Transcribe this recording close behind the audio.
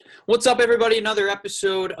What's up, everybody? Another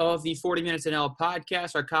episode of the 40 Minutes in L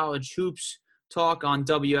podcast, our college hoops talk on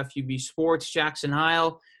WFUB Sports. Jackson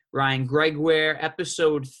Heil, Ryan Gregware,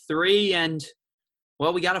 episode 3. And,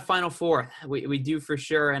 well, we got a Final Four. We do for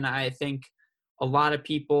sure. And I think a lot of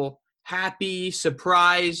people happy,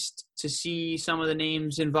 surprised to see some of the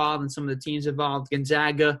names involved and some of the teams involved.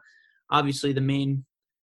 Gonzaga, obviously the main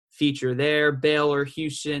feature there. Baylor,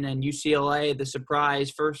 Houston, and UCLA, the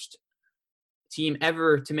surprise first team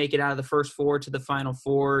ever to make it out of the first four to the Final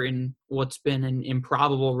Four in what's been an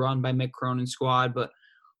improbable run by Mick Cronin's squad. But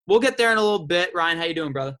we'll get there in a little bit. Ryan, how you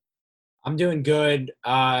doing, brother? I'm doing good.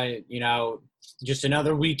 Just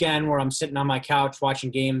another weekend where I'm sitting on my couch watching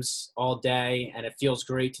games all day, and it feels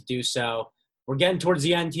great to do so. We're getting towards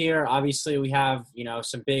the end here. Obviously, we have,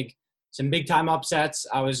 some big time upsets.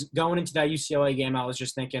 I was going into that UCLA game. I was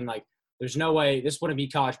just thinking, there's no way this wouldn't be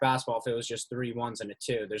college basketball if it was just 3 1s and a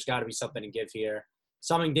 2. There's got to be something to give here.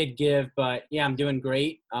 Something did give, but yeah, I'm doing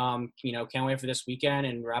great. Can't wait for this weekend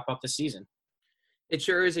and wrap up the season. It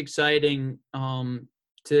sure is exciting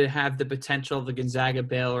to have the potential of the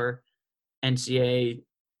Gonzaga-Baylor NCAA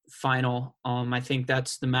final. I think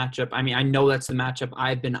that's the matchup. I mean, I know that's the matchup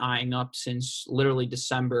I've been eyeing up since literally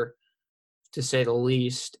December, to say the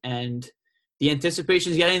least. And the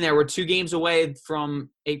anticipation is getting there. We're 2 games away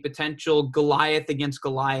from a potential Goliath against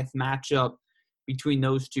Goliath matchup between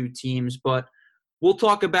those two teams. But we'll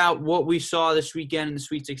talk about what we saw this weekend in the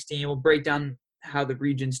Sweet 16. We'll break down how the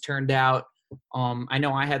regions turned out. I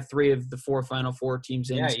know I had 3 of the 4 Final Four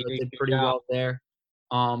teams in, so I did pretty well there.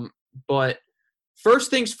 But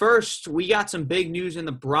first things first, we got some big news in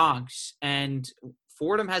the Bronx, and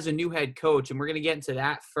Fordham has a new head coach, and we're going to get into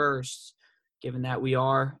that first, given that we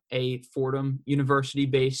are a Fordham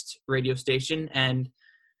University-based radio station. And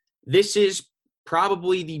this is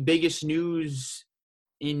probably the biggest news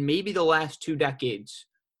in maybe the last 2 decades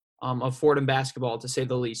of Fordham basketball, to say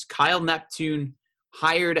the least. Kyle Neptune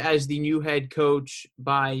hired as the new head coach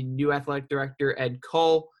by new athletic director Ed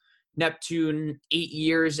Cole. Neptune, 8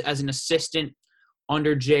 years as an assistant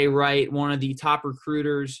under Jay Wright, one of the top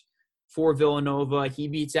recruiters for Villanova. He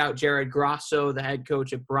beats out Jared Grasso, the head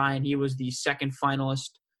coach at Bryant. He was the second finalist,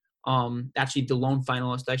 actually the lone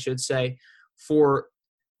finalist, I should say, for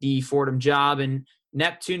the Fordham job. And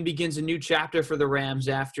Neptune begins a new chapter for the Rams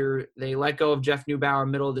after they let go of Jeff Neubauer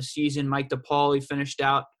middle of the season. Mike DePauli finished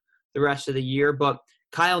out the rest of the year. But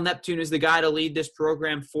Kyle Neptune is the guy to lead this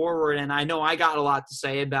program forward. And I know I got a lot to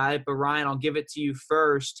say about it, but Ryan, I'll give it to you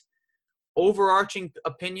first. Overarching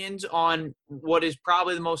opinions on what is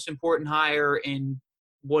probably the most important hire in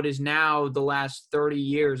what is now the last 30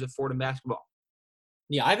 years of Fordham basketball.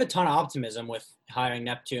 Yeah, I have a ton of optimism with hiring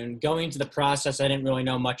Neptune. Going into the process, I didn't really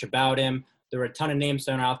know much about him. There were a ton of names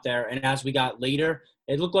thrown out there. And as we got later,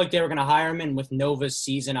 it looked like they were going to hire him. And with Nova's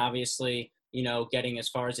season, obviously, getting as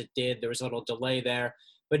far as it did, there was a little delay there.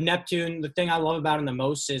 But Neptune, the thing I love about him the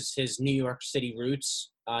most is his New York City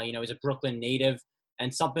roots. He's a Brooklyn native.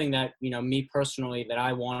 And something that, me personally, that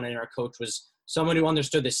I wanted in our coach was someone who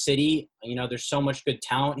understood the city. There's so much good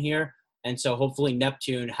talent here. And so hopefully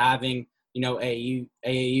Neptune having, AAU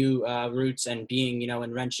roots and being,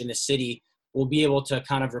 entrenched in the city will be able to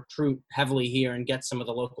kind of recruit heavily here and get some of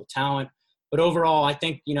the local talent. But overall, I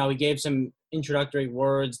think, he gave some introductory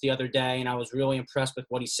words the other day, and I was really impressed with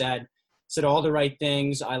what he said. Said all the right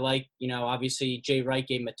things. I like, obviously Jay Wright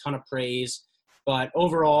gave him a ton of praise. But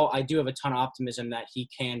overall, I do have a ton of optimism that he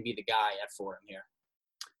can be the guy at Fordham here.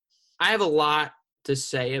 I have a lot to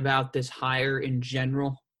say about this hire in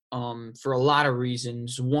general for a lot of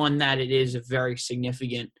reasons. One, that it is a very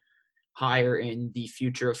significant hire in the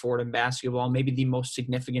future of Fordham basketball, maybe the most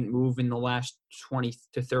significant move in the last 20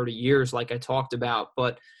 to 30 years, like I talked about.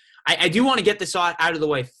 But I do want to get this out of the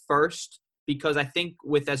way first, because I think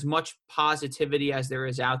with as much positivity as there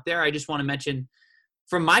is out there, I just want to mention,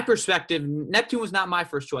 from my perspective, Neptune was not my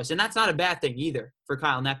first choice. And that's not a bad thing either for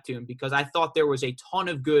Kyle Neptune, because I thought there was a ton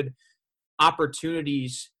of good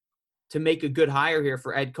opportunities to make a good hire here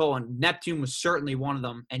for Ed Cole. And Neptune was certainly one of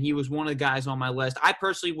them. And he was one of the guys on my list. I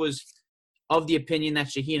personally was of the opinion that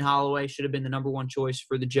Shaheen Holloway should have been the number 1 choice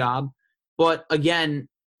for the job. But again,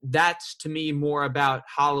 that's to me more about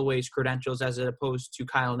Holloway's credentials as opposed to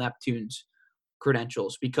Kyle Neptune's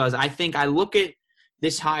credentials. Because I think I look at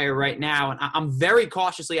this hire right now, and I'm very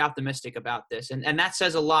cautiously optimistic about this. And that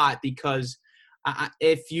says a lot, because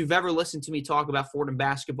if you've ever listened to me talk about Fordham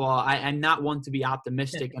basketball, I'm not one to be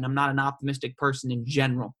optimistic, and I'm not an optimistic person in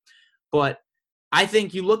general. But I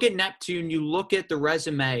think you look at Neptune, you look at the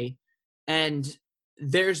resume, and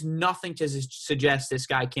there's nothing to suggest this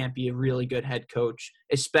guy can't be a really good head coach,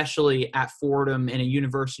 especially at Fordham in a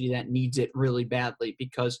university that needs it really badly.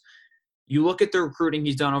 Because you look at the recruiting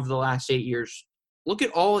he's done over the last 8 years, look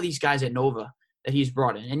at all of these guys at Nova that he's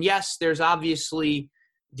brought in. And yes, there's obviously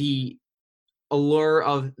the allure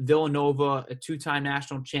of Villanova, a two-time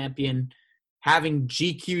national champion. Having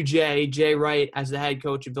GQJ, Jay Wright, as the head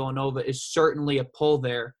coach of Villanova is certainly a pull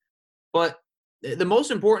there. But the most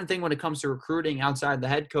important thing when it comes to recruiting outside the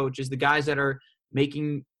head coach is the guys that are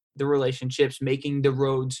making the relationships, making the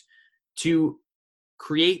roads to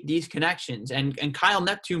create these connections. And Kyle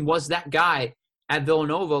Neptune was that guy at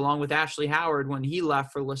Villanova along with Ashley Howard when he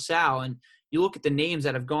left for LaSalle. And you look at the names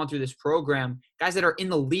that have gone through this program, guys that are in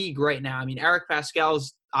the league right now. I mean, Eric Pascal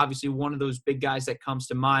is obviously one of those big guys that comes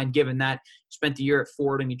to mind, given that he spent the year at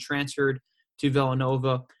Fordham. He transferred to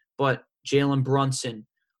Villanova. But Jalen Brunson,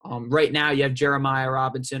 right now, you have Jeremiah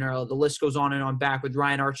Robinson, or the list goes on and on back with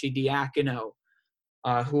Ryan Arcidiacono,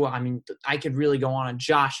 who, I mean, I could really go on.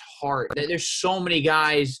 Josh Hart. There's so many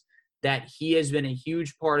guys that he has been a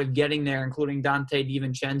huge part of getting there, including Dante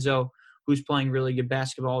DiVincenzo, who's playing really good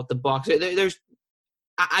basketball with the Bucks.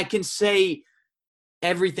 I can say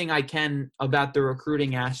everything I can about the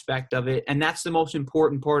recruiting aspect of it, and that's the most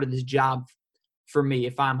important part of this job for me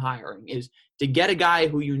if I'm hiring, is to get a guy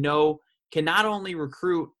who you know can not only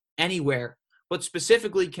recruit anywhere, but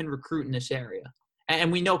specifically can recruit in this area.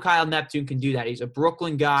 And we know Kyle Neptune can do that. He's a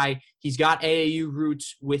Brooklyn guy. He's got AAU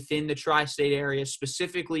roots within the tri-state area,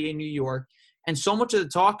 specifically in New York. And so much of the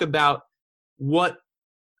talk about what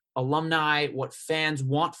alumni, what fans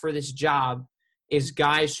want for this job is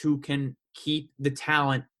guys who can keep the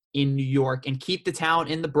talent in New York and keep the talent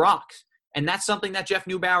in the Bronx. And that's something that Jeff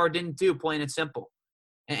Neubauer didn't do, plain and simple.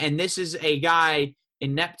 And this is a guy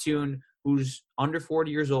in Neptune who's under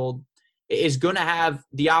 40 years old, is going to have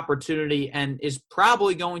the opportunity and is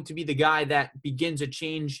probably going to be the guy that begins a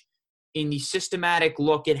change in the systematic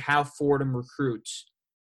look at how Fordham recruits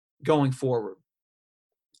going forward.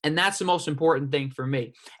 And that's the most important thing for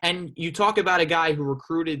me. And you talk about a guy who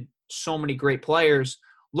recruited so many great players.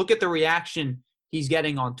 Look at the reaction he's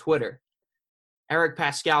getting on Twitter. Eric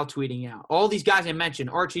Pascal tweeting out. All these guys I mentioned,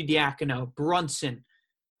 Arcidiacono, Brunson.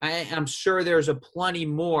 I'm sure there's a plenty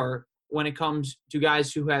more when it comes to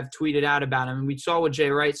guys who have tweeted out about him. And we saw what Jay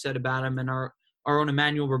Wright said about him, and our own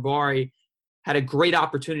Emmanuel Barbari had a great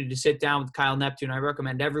opportunity to sit down with Kyle Neptune. I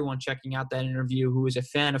recommend everyone checking out that interview who is a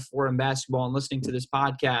fan of Fordham basketball and listening to this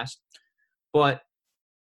podcast. But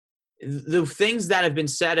the things that have been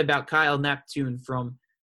said about Kyle Neptune from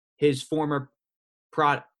his former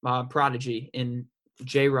prodigy in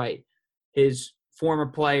Jay Wright, his former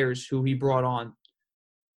players who he brought on,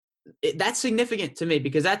 that's significant to me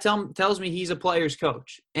because that tells me he's a player's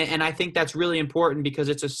coach. And I think that's really important because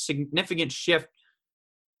it's a significant shift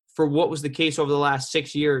for what was the case over the last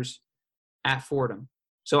 6 years at Fordham.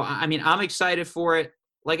 So, I mean, I'm excited for it.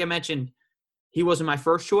 Like I mentioned, he wasn't my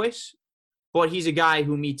first choice, but he's a guy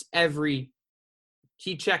who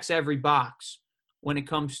he checks every box when it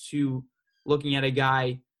comes to looking at a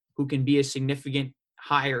guy who can be a significant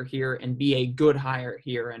hire here and be a good hire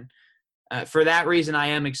here. And for that reason, I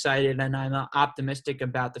am excited and I'm optimistic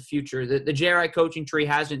about the future. The Jay Wright coaching tree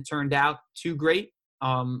hasn't turned out too great.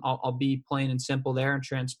 I'll be plain and simple there and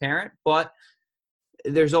transparent, but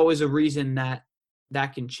there's always a reason that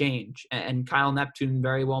can change. And Kyle Neptune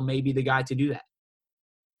very well may be the guy to do that.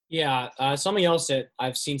 Yeah, something else that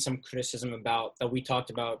I've seen some criticism about that we talked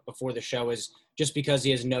about before the show is just because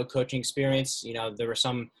he has no coaching experience. You know, there were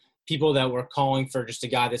some people that were calling for just a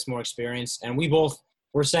guy that's more experienced, and we both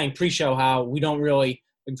were saying pre-show how we don't really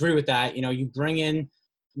agree with that. You know, you bring in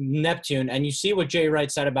Neptune, and you see what Jay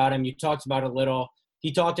Wright said about him. You talked about it a little.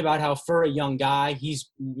 He talked about how for a young guy, he's,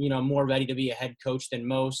 you know, more ready to be a head coach than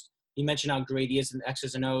most. He mentioned how great he is in the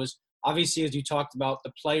X's and O's. Obviously, as you talked about,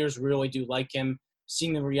 the players really do like him.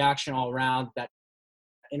 Seeing the reaction all around, that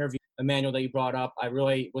interview, Emmanuel, that you brought up, I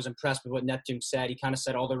really was impressed with what Neptune said. He kind of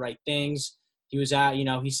said all the right things. He said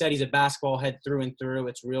he's a basketball head through and through.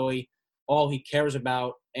 It's really all he cares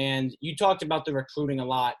about. And you talked about the recruiting a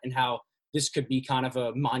lot and how this could be kind of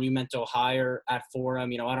a monumental hire at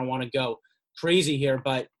Fordham. You know, I don't want to go crazy here,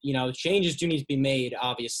 but, you know, changes do need to be made,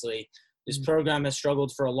 obviously. This program has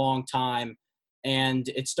struggled for a long time, and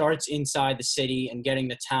it starts inside the city and getting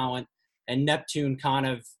the talent. And Neptune kind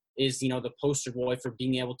of is, you know, the poster boy for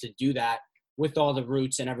being able to do that with all the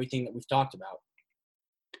roots and everything that we've talked about.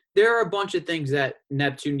 There are a bunch of things that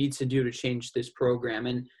Neptune needs to do to change this program.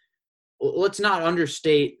 And let's not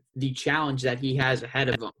understate the challenge that he has ahead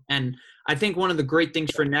of him. And I think one of the great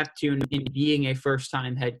things for Neptune in being a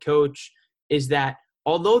first-time head coach is that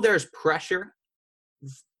although there's pressure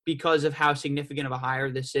because of how significant of a hire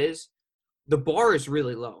this is, the bar is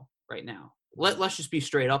really low right now. Let's just be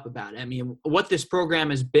straight up about it. I mean, what this program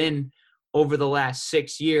has been over the last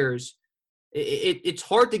 6 years, it's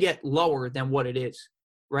hard to get lower than what it is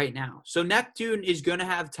right now. So Neptune is going to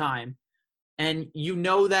have time. And you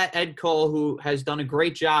know that Ed Cole, who has done a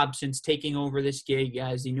great job since taking over this gig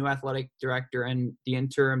as the new athletic director and the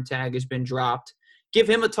interim tag has been dropped, give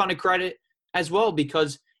him a ton of credit as well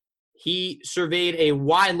because he surveyed a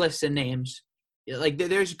wide list of names. Like,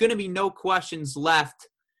 there's going to be no questions left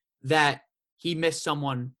that he missed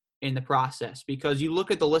someone in the process because you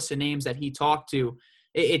look at the list of names that he talked to,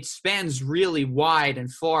 it spans really wide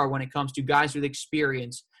and far when it comes to guys with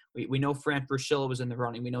experience. We know Fran Fraschilla was in the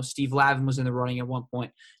running. We know Steve Lavin was in the running at one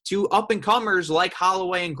point. To up-and-comers like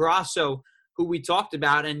Holloway and Grasso, who we talked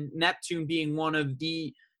about, and Neptune being one of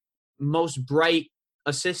the most bright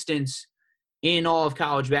assistants in all of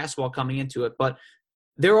college basketball coming into it. But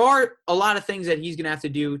there are a lot of things that he's going to have to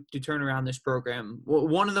do to turn around this program.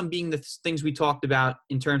 One of them being the things we talked about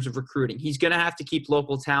in terms of recruiting. He's going to have to keep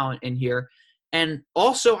local talent in here. And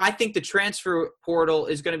also, I think the transfer portal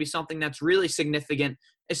is going to be something that's really significant,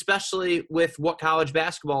 especially with what college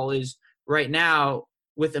basketball is right now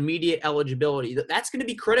with immediate eligibility. That's going to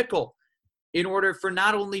be critical in order for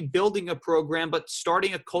not only building a program, but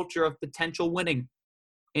starting a culture of potential winning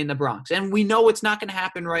in the Bronx. And we know it's not going to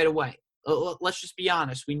happen right away. Let's just be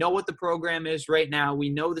honest. We know what the program is right now. We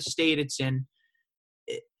know the state it's in.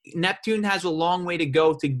 Neptune has a long way to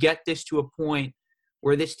go to get this to a point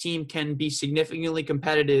where this team can be significantly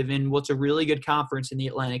competitive in what's a really good conference in the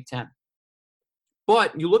Atlantic 10.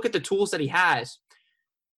 But you look at the tools that he has.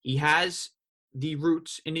 He has the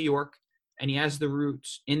roots in New York, and he has the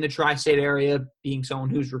roots in the tri-state area, being someone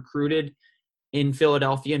who's recruited in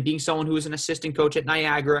Philadelphia and being someone who is an assistant coach at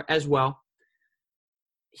Niagara as well.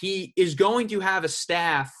 He is going to have a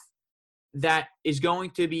staff that is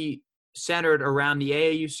going to be centered around the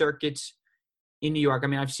AAU circuits in New York. I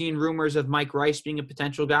mean, I've seen rumors of Mike Rice being a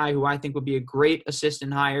potential guy who I think would be a great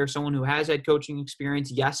assistant hire, someone who has head coaching experience.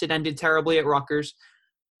 Yes, it ended terribly at Rutgers,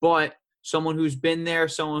 but someone who's been there,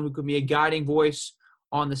 someone who could be a guiding voice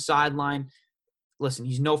on the sideline. Listen,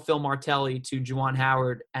 he's no Phil Martelli to Juwan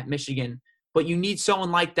Howard at Michigan, but you need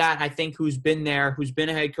someone like that, I think, who's been there, who's been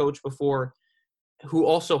a head coach before, who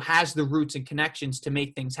also has the roots and connections to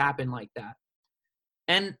make things happen like that.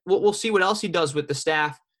 And we'll see what else he does with the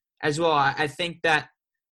staff as well. I think that,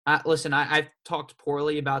 listen, I've talked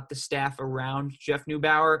poorly about the staff around Jeff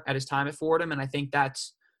Neubauer at his time at Fordham, and I think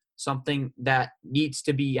that's something that needs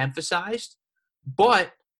to be emphasized.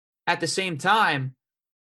 But at the same time,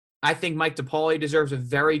 I think Mike DePauli deserves a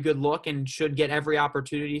very good look and should get every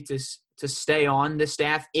opportunity to stay on the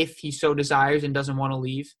staff if he so desires and doesn't want to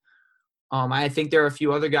leave. I think there are a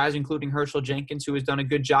few other guys, including Herschel Jenkins, who has done a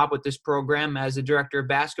good job with this program as the director of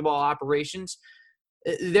basketball operations.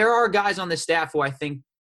 There are guys on the staff who I think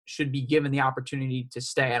should be given the opportunity to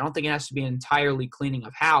stay. I don't think it has to be an entirely cleaning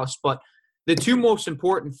of house, but the two most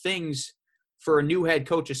important things for a new head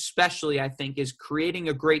coach especially, I think, is creating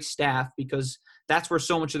a great staff, because that's where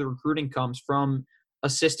so much of the recruiting comes from,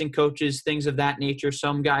 assistant coaches, things of that nature,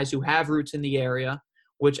 some guys who have roots in the area,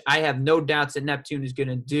 which I have no doubts that Neptune is going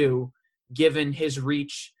to do, given his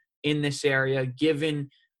reach in this area, given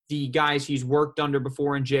the guys he's worked under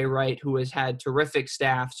before in Jay Wright, who has had terrific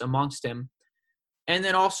staffs amongst him. And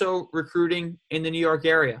then also recruiting in the New York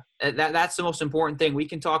area. That's the most important thing. We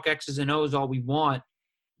can talk X's and O's all we want,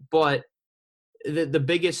 but the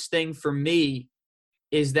biggest thing for me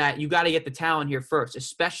is that you got to get the talent here first,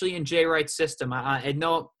 especially in Jay Wright's system. I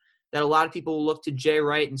know that a lot of people will look to Jay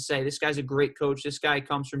Wright and say, this guy's a great coach. This guy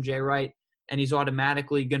comes from Jay Wright, and he's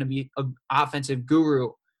automatically going to be an offensive guru.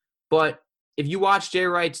 But if you watch Jay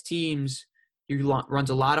Wright's teams, he runs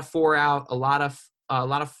a lot of 4-out, a lot of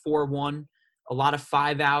 4-1, a lot of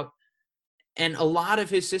 5-out, and a lot of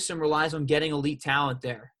his system relies on getting elite talent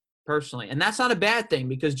there, personally. And that's not a bad thing,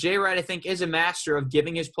 because Jay Wright, I think, is a master of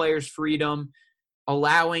giving his players freedom,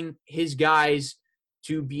 allowing his guys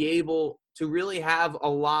to be able to really have a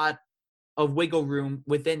lot of wiggle room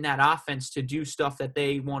within that offense to do stuff that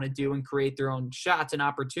they want to do and create their own shots and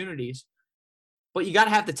opportunities. But you got to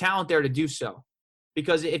have the talent there to do so.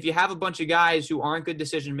 Because if you have a bunch of guys who aren't good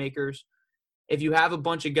decision makers, if you have a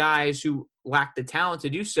bunch of guys who lack the talent to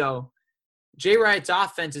do so, Jay Wright's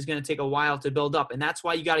offense is going to take a while to build up. And that's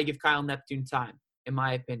why you got to give Kyle Neptune time, in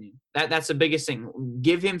my opinion. That's the biggest thing.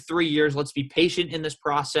 Give him 3 years. Let's be patient in this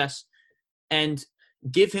process and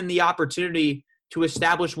give him the opportunity to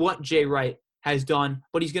establish what Jay Wright has done,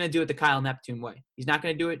 but he's going to do it the Kyle Neptune way. He's not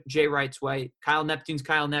going to do it Jay Wright's way. Kyle Neptune's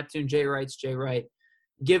Kyle Neptune, Jay Wright's Jay Wright.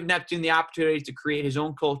 give Neptune the opportunity to create his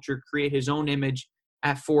own culture, create his own image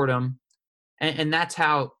at Fordham. And that's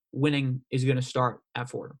how winning is going to start at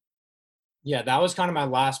Fordham. Yeah, that was kind of my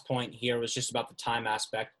last point here, was just about the time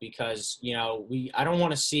aspect, because, I don't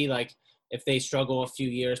want to see, like, if they struggle a few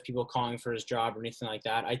years, people calling for his job or anything like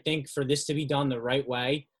that. I think for this to be done the right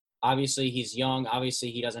way, obviously he's young.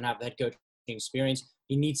 Obviously he doesn't have the head coaching experience.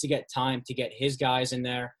 He needs to get time to get his guys in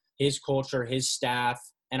there, his culture, his staff.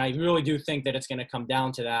 And I really do think that it's going to come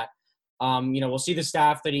down to that. We'll see the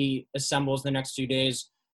staff that he assembles the next few days.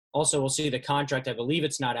 Also, we'll see the contract. I believe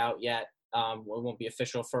it's not out yet. It won't be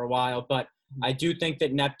official for a while. But I do think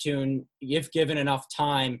that Neptune, if given enough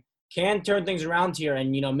time, can turn things around here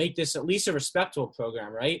and, make this at least a respectable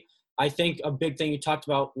program, right? I think a big thing you talked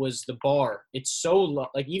about was the bar. It's so low.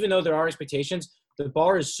 Like, even though there are expectations, the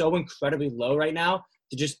bar is so incredibly low right now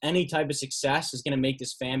to just any type of success is going to make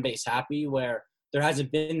this fan base happy, where there hasn't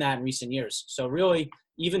been that in recent years. So really,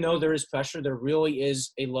 even though there is pressure, there really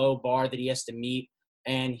is a low bar that he has to meet,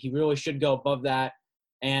 and he really should go above that.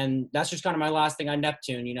 And that's just kind of my last thing on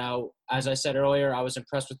Neptune. As I said earlier, I was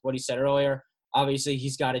impressed with what he said earlier. Obviously,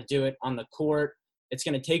 he's got to do it on the court. It's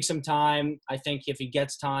going to take some time. I think if he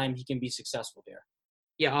gets time, he can be successful here.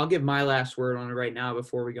 Yeah, I'll give my last word on it right now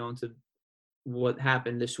before we go into what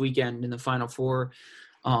happened this weekend in the Final Four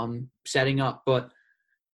setting up. But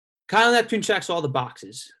Kyle Neptune checks all the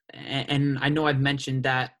boxes. And I know I've mentioned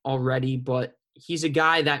that already, but he's a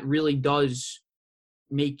guy that really does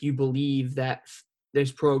make you believe that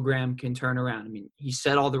this program can turn around. I mean, he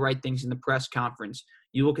said all the right things in the press conference.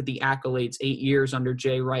 You look at the accolades, 8 years under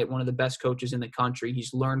Jay Wright, one of the best coaches in the country.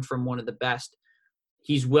 He's learned from one of the best.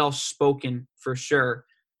 He's well-spoken for sure.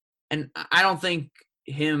 And I don't think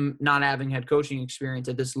him not having head coaching experience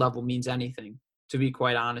at this level means anything, to be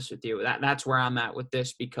quite honest with you. That's where I'm at with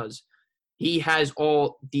this, because he has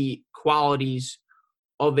all the qualities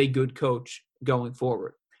of a good coach going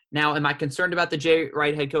forward. Now, am I concerned about the Jay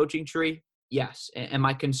Wright head coaching tree? Yes. Am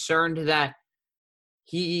I concerned that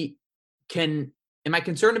am I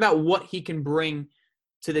concerned about what he can bring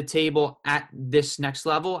to the table at this next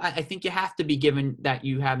level? I think you have to be, given that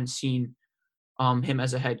you haven't seen him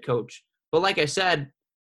as a head coach. But like I said,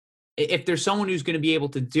 if there's someone who's going to be able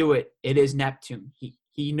to do it, it is Neptune.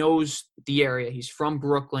 He knows the area. He's from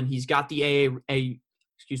Brooklyn. He's got the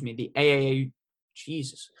AAU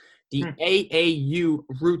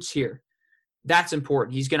roots here. That's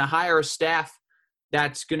important. He's going to hire a staff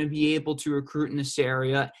that's going to be able to recruit in this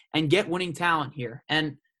area and get winning talent here.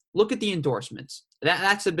 And look at the endorsements.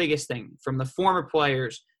 That's the biggest thing, from the former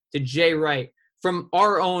players to Jay Wright, from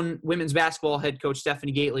our own women's basketball head coach,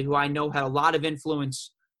 Stephanie Gately, who I know had a lot of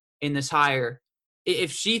influence in this hire.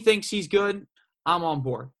 If she thinks he's good, I'm on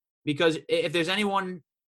board. Because if there's anyone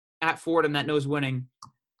at Fordham that knows winning,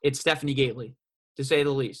 it's Stephanie Gately, to say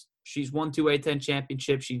the least. She's won 2 A-10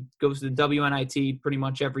 championships. She goes to the WNIT pretty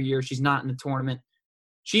much every year. She's not in the tournament.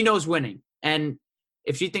 She knows winning. And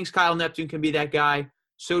if she thinks Kyle Neptune can be that guy,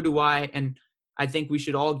 so do I. And I think we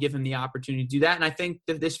should all give him the opportunity to do that. And I think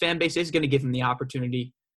that this fan base is going to give him the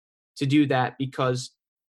opportunity to do that, because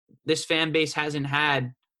this fan base hasn't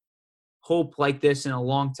had hope like this in a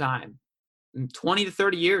long time. 20 to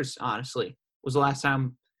 30 years, honestly, was the last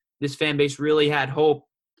time this fan base really had hope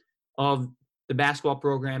of the basketball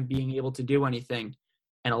program being able to do anything.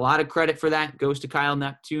 And a lot of credit for that goes to Kyle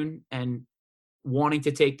Neptune and wanting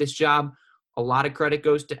to take this job. A lot of credit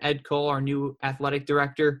goes to Ed Cole, our new athletic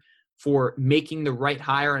director, for making the right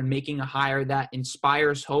hire and making a hire that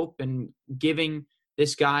inspires hope and giving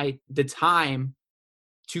this guy the time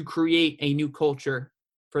to create a new culture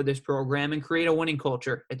for this program and create a winning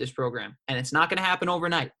culture at this program. And it's not going to happen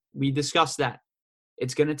overnight. We discussed that.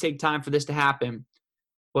 It's going to take time for this to happen.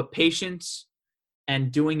 But patience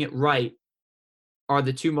and doing it right are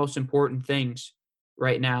the two most important things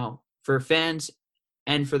right now for fans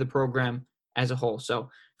and for the program as a whole. So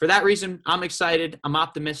for that reason, I'm excited. I'm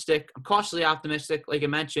optimistic. I'm cautiously optimistic, like I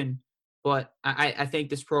mentioned. But I think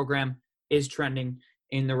this program is trending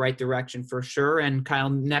in the right direction for sure. And Kyle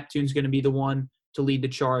Neptune's going to be the one to lead the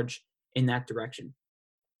charge in that direction.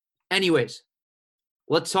 Anyways,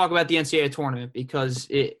 let's talk about the NCAA tournament, because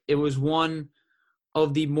it was one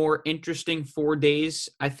of the more interesting 4 days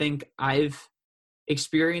I think I've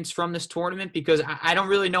experienced from this tournament, because I don't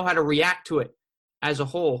really know how to react to it as a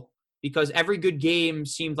whole, because every good game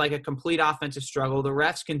seemed like a complete offensive struggle. The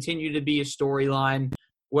refs continue to be a storyline,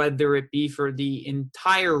 whether it be for the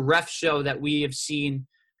entire ref show that we have seen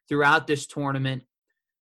throughout this tournament,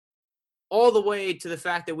 all the way to the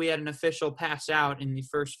fact that we had an official pass out in the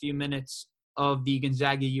first few minutes of the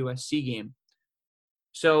Gonzaga-USC game.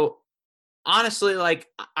 So honestly, like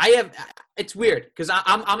I have, it's weird because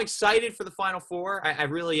I'm excited for the Final Four. I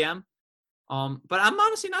really am. But I'm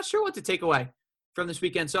honestly not sure what to take away from this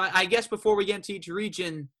weekend. So I guess before we get into each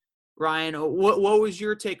region, Ryan, what was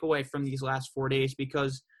your takeaway from these last 4 days?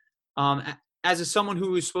 Because um, someone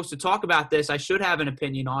who is supposed to talk about this, I should have an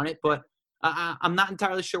opinion on it, but I'm not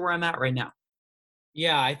entirely sure where I'm at right now.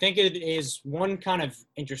 Yeah, I think it is one kind of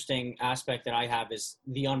interesting aspect that I have is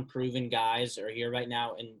the unproven guys are here right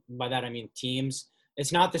now. And by that, I mean teams.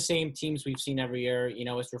 It's not the same teams we've seen every year. You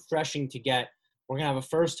know, it's refreshing to get. We're going to have a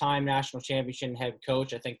first-time national championship head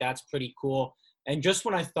coach. I think that's pretty cool. And just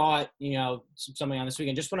when I thought, you know, something on this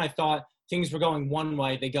weekend, just when I thought things were going one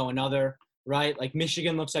way, they go another, right? Like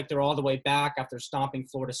Michigan looks like they're all the way back after stomping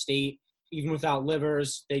Florida State. Even without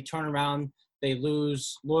Livers, they turn around. They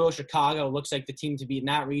lose. Loyola Chicago looks like the team to beat in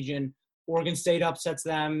that region. Oregon State upsets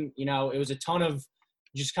them. You know, it was a ton of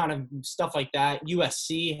just kind of stuff like that.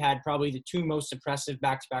 USC had probably the two most impressive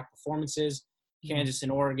back-to-back performances, Kansas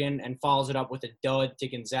and Oregon, and follows it up with a dud to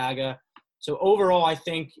Gonzaga. So overall, I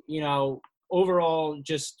think, you know,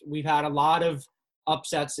 just we've had a lot of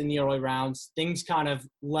upsets in the early rounds. Things kind of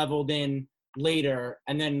leveled in later,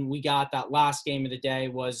 and then we got that last game of the day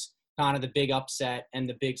was kind of the big upset and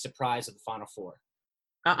the big surprise of the Final Four.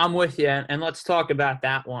 I'm with you, and let's talk about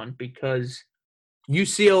that one because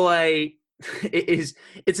UCLA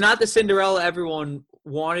it's not the Cinderella everyone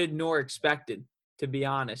wanted nor expected, to be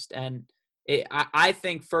honest. And I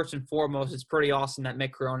think first and foremost, it's pretty awesome that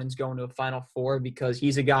Mick Cronin's going to a Final Four because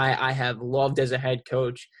he's a guy I have loved as a head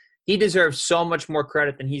coach. He deserves so much more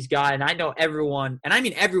credit than he's got, and I know everyone, and I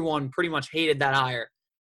mean everyone, pretty much hated that hire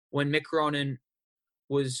when Mick Cronin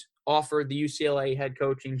was offered the UCLA head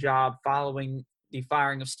coaching job following the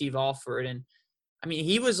firing of Steve Alford. And I mean,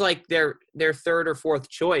 he was like their third or fourth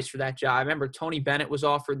choice for that job. I remember Tony Bennett was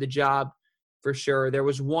offered the job for sure. There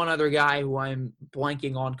was one other guy who I'm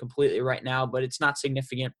blanking on completely right now, but it's not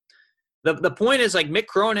significant. The point is, like, Mick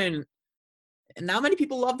Cronin, and not many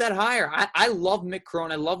people love that hire. I love Mick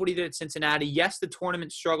Cronin. I love what he did at Cincinnati. Yes, the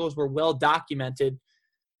tournament struggles were well documented,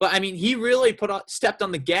 but I mean, he really stepped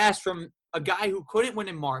on the gas from a guy who couldn't win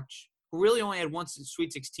in March, who really only had one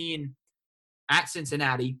Sweet 16 at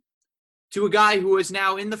Cincinnati, to a guy who is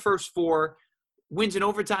now in the first four, wins an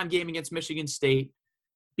overtime game against Michigan State,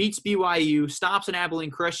 beats BYU, stops an Abilene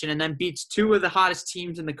Christian, and then beats two of the hottest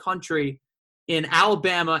teams in the country in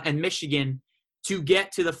Alabama and Michigan to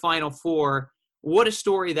get to the Final Four. What a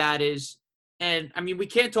story that is. And, I mean, we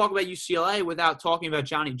can't talk about UCLA without talking about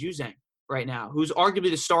Johnny Juzang right now, who's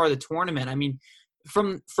arguably the star of the tournament. I mean,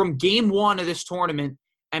 from game one of this tournament,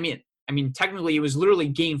 I mean, technically it was literally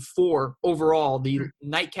game four overall, the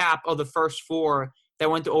nightcap of the first four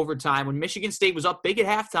that went to overtime. When Michigan State was up big at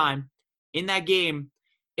halftime in that game,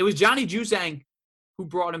 it was Johnny Juzang who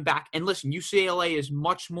brought him back. And listen, UCLA is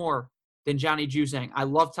much more than Johnny Juzang. I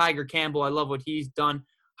love Tiger Campbell. I love what he's done.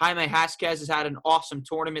 Jaime Jaquez has had an awesome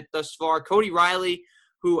tournament thus far. Cody Riley,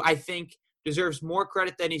 who I think deserves more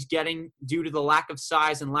credit than he's getting due to the lack of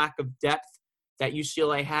size and lack of depth that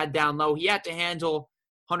UCLA had down low. He had to handle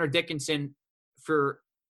Hunter Dickinson for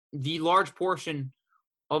the large portion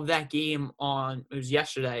of that game it was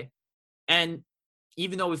yesterday. And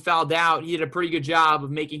even though we fouled out, he did a pretty good job of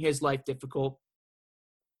making his life difficult.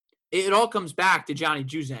 It all comes back to Johnny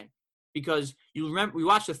Juzang because you remember we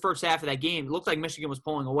watched the first half of that game. It looked like Michigan was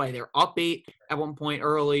pulling away. They were up 8 at one point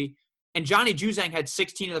early, and Johnny Juzang had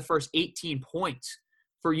 16 of the first 18 points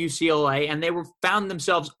for UCLA, and they found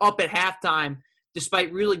themselves up at halftime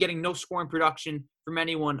despite really getting no scoring production from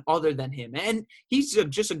anyone other than him. And he's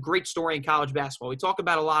just a great story in college basketball. We talk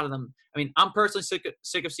about a lot of them. I mean, I'm personally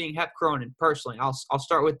sick of seeing Hep Cronin, personally. I'll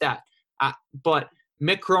start with that. But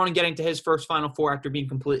Mick Cronin getting to his first Final Four after being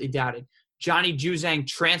completely doubted. Johnny Juzang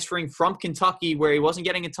transferring from Kentucky, where he wasn't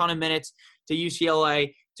getting a ton of minutes, to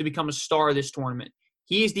UCLA to become a star of this tournament.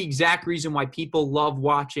 He is the exact reason why people love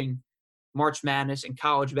watching March Madness and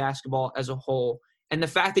college basketball as a whole. And the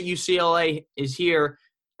fact that UCLA is here,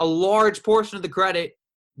 a large portion of the credit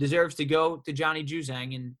deserves to go to Johnny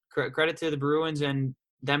Juzang, and credit to the Bruins and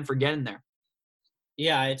them for getting there.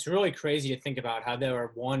 Yeah, it's really crazy to think about how they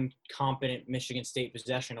were one competent Michigan State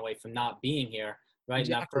possession away from not being here, right?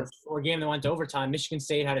 Exactly. In that first four game that went to overtime, Michigan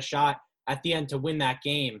State had a shot at the end to win that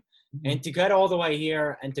game. Mm-hmm. And to get all the way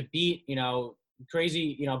here and to beat,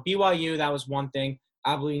 crazy, BYU, that was one thing.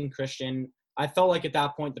 Abilene Christian, I felt like at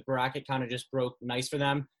that point the bracket kind of just broke nice for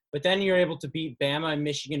them. But then you're able to beat Bama and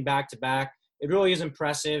Michigan back-to-back. It really is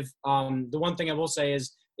impressive. The one thing I will say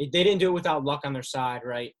is they didn't do it without luck on their side,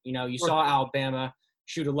 right? You saw Alabama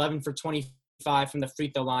shoot 11 for 25 from the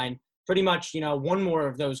free throw line. Pretty much, one more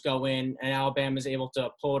of those go in, and Alabama's able to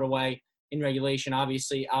pull it away. in regulation.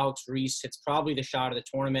 Obviously, Alex Reese hits probably the shot of the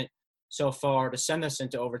tournament so far to send us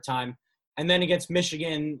into overtime. And then against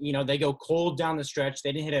Michigan, they go cold down the stretch.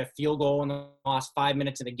 They didn't hit a field goal in the last 5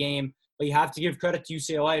 minutes of the game. But you have to give credit to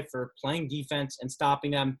UCLA for playing defense and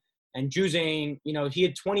stopping them. And Juzang, he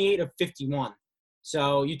had 28 of 51.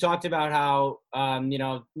 So you talked about how,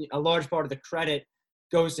 a large part of the credit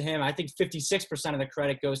goes to him. I think 56% of the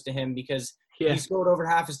credit goes to him because he scored over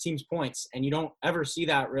half his team's points. And you don't ever see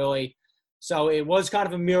that really. So it was kind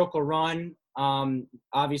of a miracle run,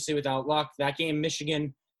 obviously without luck. That game,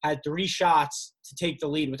 Michigan had 3 shots to take the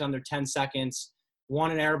lead with under 10 seconds.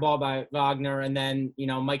 One an air ball by Wagner, and then,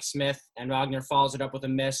 Mike Smith, and Wagner follows it up with a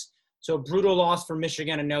miss. So brutal loss for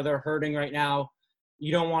Michigan. I know they're hurting right now.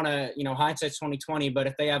 You don't want to, hindsight's 2020, but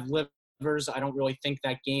if they have livers, I don't really think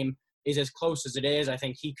that game is as close as it is. I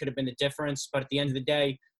think he could have been the difference, but at the end of the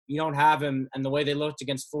day, you don't have him. And the way they looked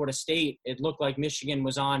against Florida State, it looked like Michigan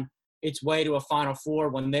was on its way to a Final Four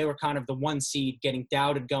when they were kind of the 1 seed getting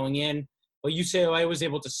doubted going in. But UCLA was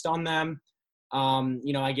able to stun them.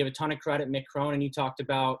 I give a ton of credit. Mick Cronin, you talked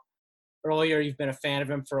about earlier, you've been a fan of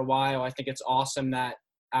him for a while. I think it's awesome that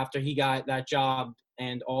after he got that job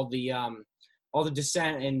and all the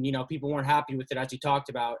dissent and, people weren't happy with it, as you talked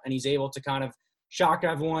about, and he's able to kind of shock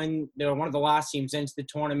everyone. They were one of the last teams into the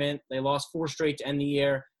tournament. They lost 4 straight to end the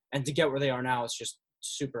year, and to get where they are now is just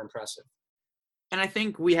super impressive. And I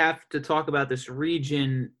think we have to talk about this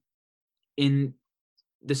region in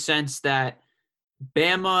the sense that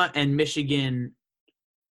Bama and Michigan,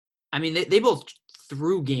 I mean, they both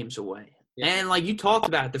threw games away. Yeah. And like you talked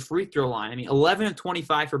about it, the free throw line. I mean, 11 of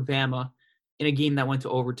 25 for Bama in a game that went to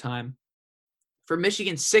overtime. For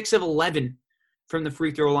Michigan, 6 of 11 from the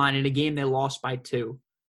free throw line in a game they lost by 2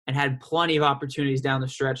 and had plenty of opportunities down the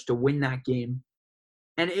stretch to win that game.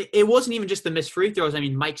 And it wasn't even just the missed free throws. I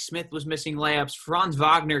mean, Mike Smith was missing layups. Franz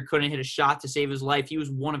Wagner couldn't hit a shot to save his life. He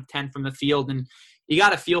was 1 of 10 from the field. And you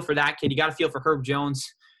got to feel for that kid. You got to feel for Herb Jones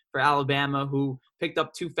for Alabama, who picked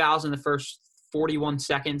up 2 fouls in the first 41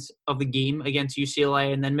 seconds of the game against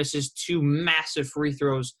UCLA and then misses 2 massive free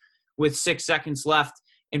throws with 6 seconds left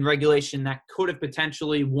in regulation that could have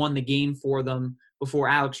potentially won the game for them before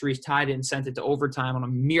Alex Reese tied it and sent it to overtime on a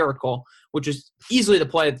miracle, which is easily the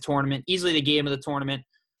play of the tournament, easily the game of the tournament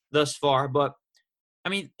thus far. But, I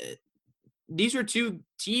mean, these were 2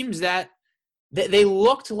 teams that they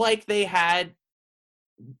looked like they had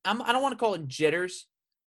 – I don't want to call it jitters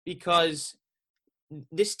because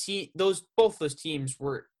both those teams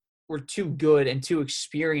were too good and too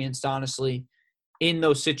experienced, honestly, in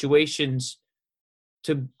those situations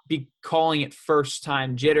to be calling it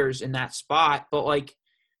first-time jitters in that spot. But, like,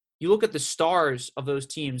 you look at the stars of those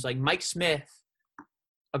teams, like Mike Smith,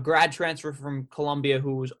 a grad transfer from Columbia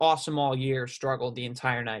who was awesome all year, struggled the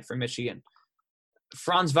entire night for Michigan.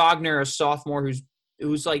 Franz Wagner, a sophomore who's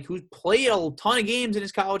played a ton of games in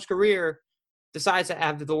his college career, decides to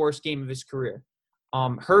have the worst game of his career.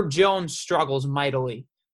 Herb Jones struggles mightily.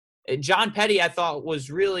 John Petty, I thought, was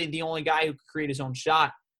really the only guy who could create his own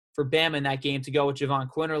shot for Bama in that game to go with Javon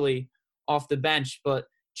Quinterly off the bench, but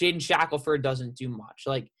Jaden Shackelford doesn't do much.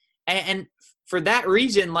 And for that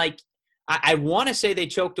reason, I want to say they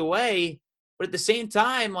choked away, but at the same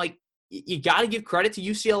time, you got to give credit to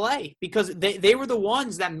UCLA because they were the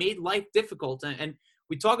ones that made life difficult. And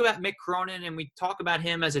we talk about Mick Cronin and we talk about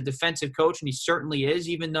him as a defensive coach, and he certainly is,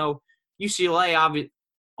 even though UCLA,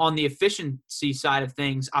 on the efficiency side of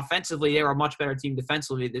things, offensively, they were a much better team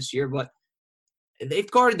defensively this year, but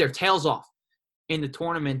they've guarded their tails off in the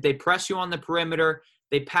tournament. They press you on the perimeter.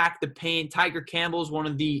 They pack the paint. Tiger Campbell's one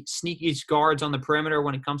of the sneakiest guards on the perimeter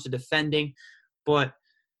when it comes to defending. But,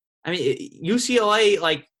 I mean,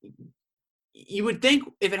 UCLA, you would think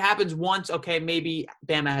if it happens once, okay, maybe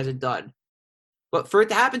Bama has a dud. But for it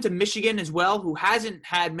to happen to Michigan as well, who hasn't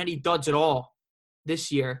had many duds at all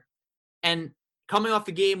this year, and coming off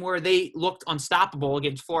a game where they looked unstoppable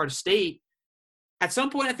against Florida State, at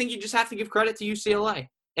some point I think you just have to give credit to UCLA.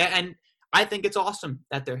 And I think it's awesome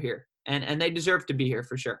that they're here. And they deserve to be here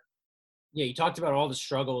for sure. Yeah, you talked about all the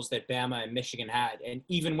struggles that Bama and Michigan had. And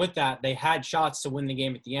even with that, they had shots to win the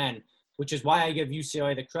game at the end, which is why I give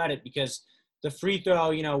UCLA the credit, because the free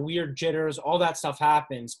throw, weird jitters, all that stuff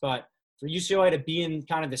happens. But for UCLA to be in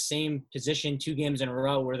kind of the same position 2 games in a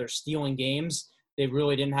row where they're stealing games, they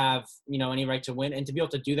really didn't have, any right to win. And to be able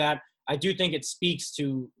to do that, I do think it speaks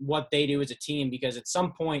to what they do as a team, because at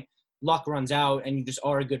some point luck runs out and you just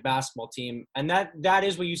are a good basketball team. And that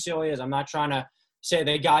is what UCLA is. I'm not trying to say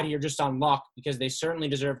they got here just on luck, because they certainly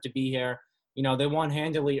deserve to be here. They won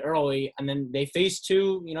handily early, and then they faced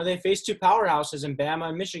 2 powerhouses in Bama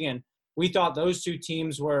and Michigan. We thought those 2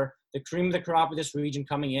 teams were the cream of the crop of this region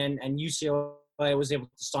coming in, and UCLA was able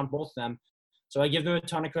to stunt both of them. So I give them a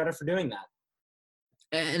ton of credit for doing that.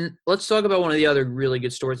 And let's talk about one of the other really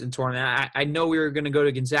good stories in the tournament. I know we were going to go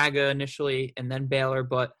to Gonzaga initially and then Baylor,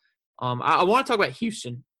 but I want to talk about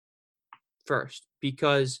Houston first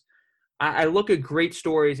because I look at great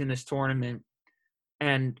stories in this tournament.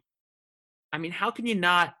 And, I mean, how can you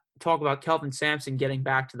not talk about Kelvin Sampson getting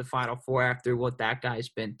back to the Final Four after what that guy's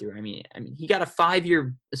been through? I mean, he got a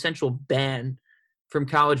 5-year essential ban from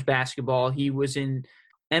college basketball. He was in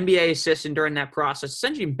NBA assistant during that process,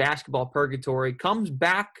 essentially in basketball purgatory, comes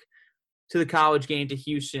back to the college game to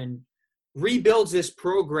Houston, rebuilds this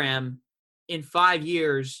program in 5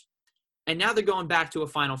 years, and now they're going back to a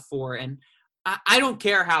Final Four. And I don't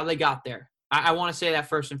care how they got there. I want to say that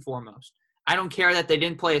first and foremost. I don't care that they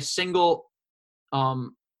didn't play a single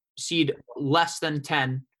seed less than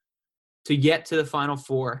 10 to get to the Final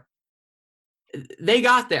Four. They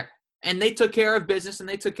got there. And they took care of business, and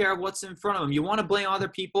they took care of what's in front of them. You want to blame other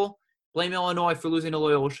people? Blame Illinois for losing to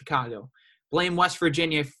Loyola Chicago. Blame West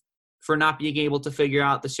Virginia for not being able to figure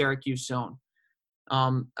out the Syracuse zone.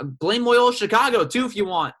 Blame Loyola Chicago, too, if you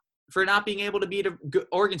want, for not being able to beat an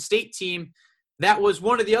Oregon State team that was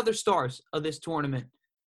one of the other stars of this tournament.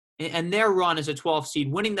 And their run as a 12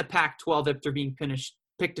 seed, winning the Pac-12 after being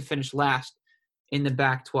picked to finish last in the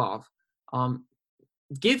Pac-12.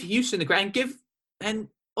 Give Houston the credit, and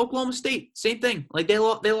Oklahoma State, same thing. Like they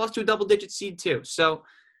lost to a double-digit seed too. So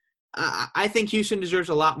I think Houston deserves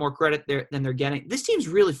a lot more credit than they're getting. This team's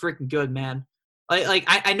really freaking good, man.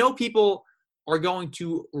 I know people are going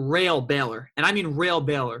to rail Baylor, and I mean rail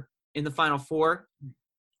Baylor in the Final Four.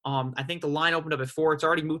 I think the line opened up at 4. It's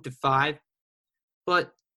already moved to 5.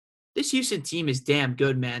 But this Houston team is damn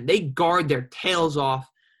good, man. They guard their tails off.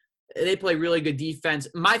 They play really good defense.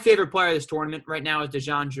 My favorite player of this tournament right now is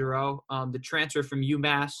DeJon Jarreau, the transfer from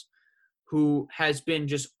UMass, who has been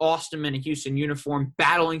just awesome in a Houston uniform,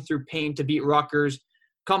 battling through pain to beat Rutgers,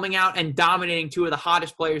 coming out and dominating 2 of the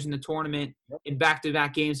hottest players in the tournament in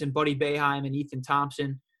back-to-back games in Buddy Boeheim and Ethan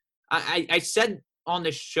Thompson. I said on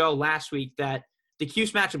this show last week that the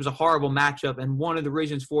Cuse matchup was a horrible matchup, and one of the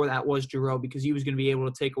reasons for that was Jarreau, because he was going to be able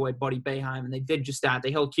to take away Buddy Boeheim, and they did just that.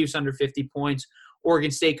 They held Cuse under 50 points.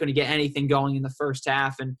 Oregon State couldn't get anything going in the first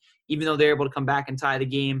half, and even though they're able to come back and tie the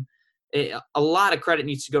game, a lot of credit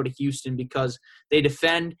needs to go to Houston because they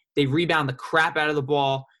defend, they rebound the crap out of the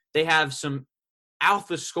ball. They have some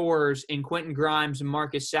alpha scorers in Quentin Grimes and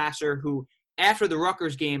Marcus Sasser, who after the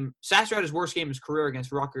Rutgers game, Sasser had his worst game of his career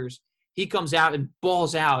against Rutgers. He comes out and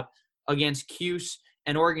balls out against Cuse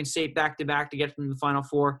and Oregon State back-to-back to get them to the Final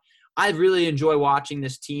Four. I really enjoy watching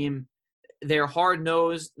this team. They're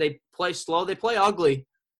hard-nosed. They play slow. They play ugly,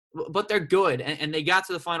 but they're good. And they got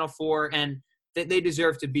to the Final Four, and they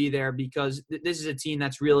deserve to be there because this is a team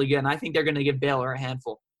that's really good. And I think they're going to give Baylor a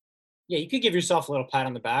handful. Yeah, you could give yourself a little pat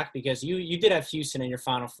on the back because you did have Houston in your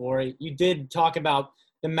Final Four. You did talk about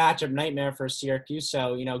the matchup nightmare for Syracuse.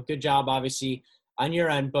 So, good job, obviously, on your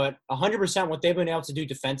end. But 100% what they've been able to do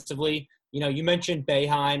defensively, you mentioned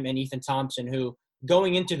Boeheim and Ethan Thompson, who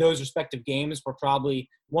going into those respective games were probably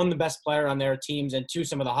one, the best player on their teams, and 2,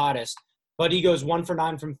 some of the hottest. But he goes 1 for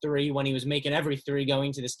 9 from 3 when he was making every 3 going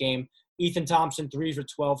into this game. Ethan Thompson, 3 for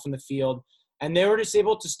 12 from the field. And they were just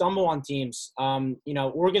able to stumble on teams.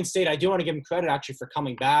 Oregon State, I do want to give them credit actually for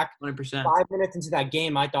coming back. 100%. 5 minutes into that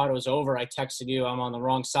game, I thought it was over. I texted you, I'm on the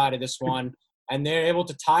wrong side of this one. And they're able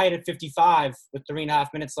to tie it at 55 with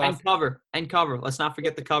 3.5 minutes left. And cover. Let's not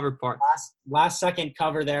forget the cover part. Last second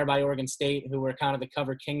cover there by Oregon State, who were kind of the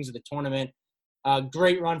cover kings of the tournament.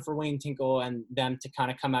 Great run for Wayne Tinkle and them to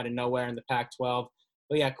kind of come out of nowhere in the Pac-12.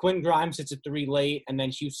 But yeah, Quentin Grimes hits a 3 late, and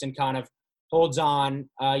then Houston kind of holds on.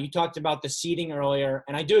 You talked about the seeding earlier,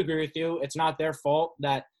 and I do agree with you. It's not their fault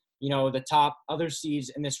that, the top other seeds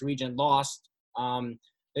in this region lost.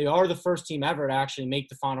 They are the first team ever to actually make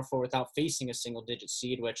the Final Four without facing a single-digit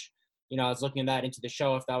seed, which, I was looking at that into the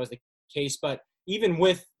show if that was the case. But even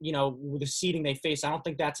with, the seeding they face, I don't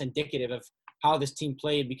think that's indicative of how this team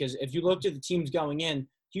played, because if you looked at the teams going in,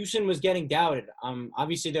 Houston was getting doubted.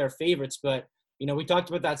 Obviously, they're favorites, but, we talked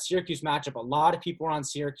about that Syracuse matchup. A lot of people were on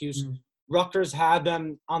Syracuse. Mm-hmm. Rutgers had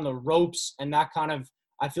them on the ropes, and that kind of,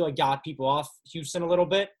 I feel like, got people off Houston a little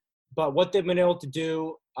bit. But what they've been able to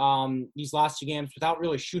do these last 2 games without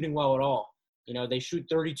really shooting well at all. They shoot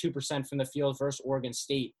 32% from the field versus Oregon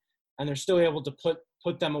State, and they're still able to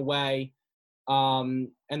put them away. And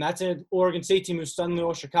that's an Oregon State team who stunned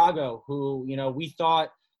Loyola Chicago, who, we thought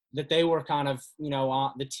that they were kind of,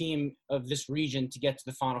 the team of this region to get to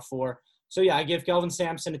the Final Four. So, yeah, I give Kelvin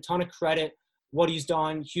Sampson a ton of credit, what he's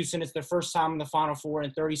done. Houston, it's their first time in the Final Four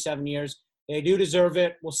in 37 years. They do deserve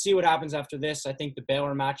it. We'll see what happens after this. I think the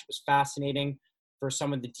Baylor matchup is fascinating for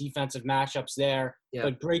some of the defensive matchups there. Yeah.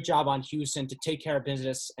 But great job on Houston to take care of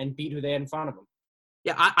business and beat who they had in front of them.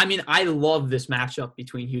 Yeah, I mean, I love this matchup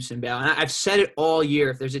between Houston and Baylor. And I've said it all year.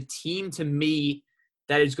 If there's a team to me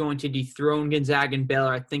that is going to dethrone Gonzaga and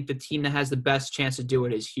Baylor, I think the team that has the best chance to do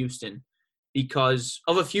it is Houston because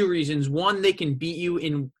of a few reasons. One, they can beat you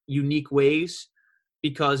in unique ways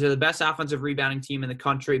because they're the best offensive rebounding team in the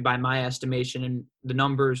country by my estimation, and the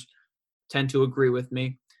numbers tend to agree with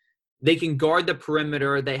me. They can guard the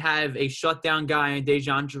perimeter. They have a shutdown guy in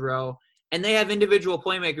Dejan Jarreau. And they have individual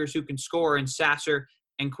playmakers who can score in Sasser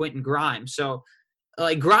and Quentin Grimes. So,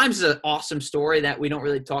 Grimes is an awesome story that we don't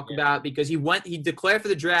really talk about because he declared for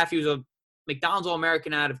the draft. He was a McDonald's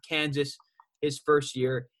All-American out of Kansas his first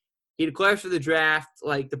year. He declares for the draft,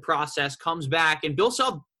 the process, comes back, and Bill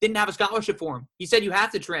Self didn't have a scholarship for him. He said, you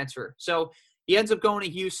have to transfer. So he ends up going to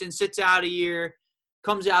Houston, sits out a year,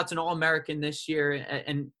 comes out to an All-American this year,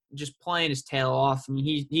 and just playing his tail off. I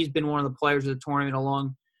mean, he's been one of the players of the tournament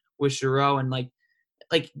along with Jarreau, and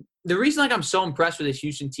the reason I'm so impressed with this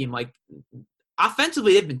Houston team,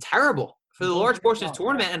 offensively they've been terrible for the large portion of the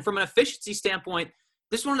tournament, and from an efficiency standpoint,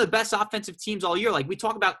 this is one of the best offensive teams all year. We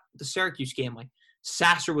talk about the Syracuse game,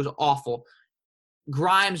 Sasser was awful,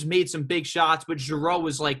 Grimes made some big shots, but Jarreau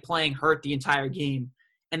was playing hurt the entire game,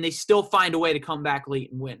 and they still find a way to come back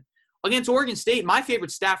late and win. Against Oregon State, my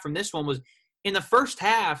favorite stat from this one was in the first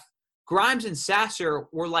half, Grimes and Sasser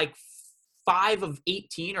were 5 of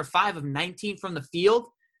 18 or 5 of 19 from the field,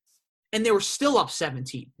 and they were still up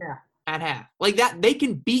 17 at half. That, they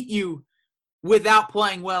can beat you without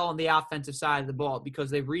playing well on the offensive side of the ball because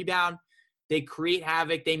they rebound, they create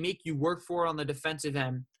havoc, they make you work for it on the defensive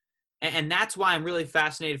end. And that's why I'm really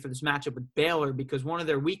fascinated for this matchup with Baylor, because one of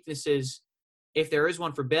their weaknesses, if there is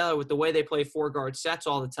one for Baylor with the way they play 4-guard sets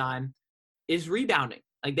all the time, is rebounding.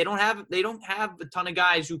 They don't have a ton of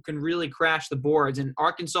guys who can really crash the boards, and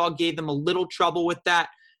Arkansas gave them a little trouble with that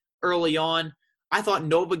early on. I thought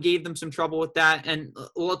Nova gave them some trouble with that, and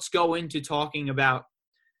let's go into talking about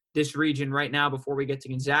this region right now before we get to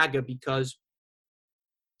Gonzaga because,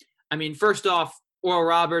 first off, Oral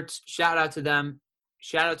Roberts, shout out to them.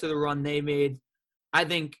 Shout out to the run they made. I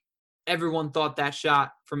think everyone thought that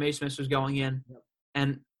shot from A. Smith was going in,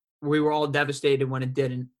 and we were all devastated when it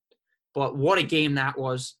didn't. But what a game that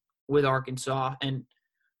was with Arkansas. And,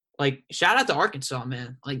 shout out to Arkansas,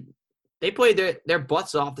 man. They played their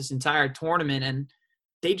butts off this entire tournament, and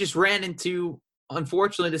they just ran into,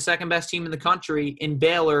 unfortunately, the second-best team in the country in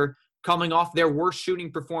Baylor coming off their worst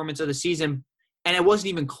shooting performance of the season, and it wasn't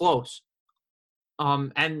even close.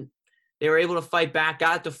 And they were able to fight back,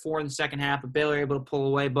 got it to 4 in the second half, but Baylor able to pull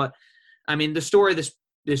away. But, the story of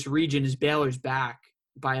this region is Baylor's back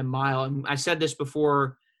by a mile. And I said this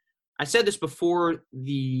before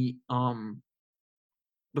the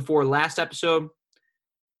before last episode.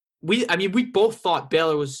 We both thought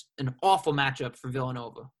Baylor was an awful matchup for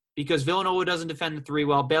Villanova because Villanova doesn't defend the three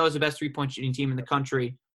well. Baylor's the best three-point shooting team in the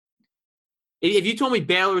country. If you told me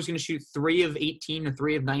Baylor was going to shoot 3 of 18 or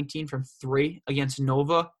 3 of 19 from 3 against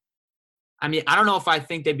Nova, I don't know if I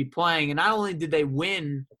think they'd be playing. And not only did they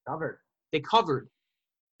win, they covered.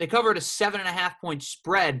 They covered a 7.5-point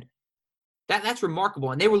spread. That's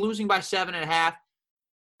remarkable. And they were losing by 7.5.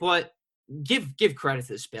 But give credit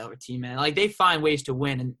to this Baylor team, man. They find ways to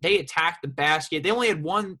win, and they attacked the basket. They only had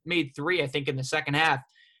one made 3, I think, in the second half,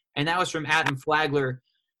 and that was from Adam Flagler.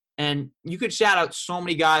 And you could shout out so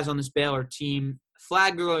many guys on this Baylor team.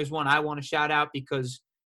 Flagler is one I want to shout out because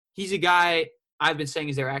he's a guy I've been saying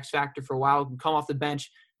is their X factor for a while, can come off the bench.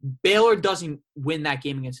 Baylor doesn't win that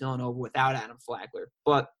game against Villanova without Adam Flagler.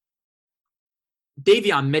 But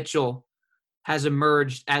Davion Mitchell has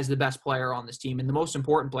emerged as the best player on this team and the most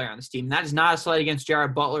important player on this team. And that is not a slight against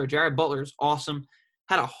Jared Butler. Jared Butler is awesome.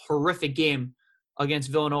 Had a horrific game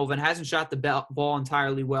against Villanova and hasn't shot the ball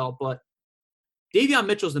entirely well. But Davion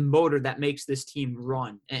Mitchell is the motor that makes this team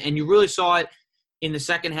run. And you really saw it in the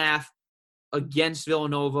second half against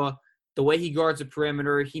Villanova. The way he guards the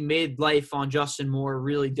perimeter, he made life on Justin Moore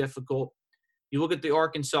really difficult. You look at the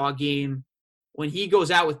Arkansas game, when he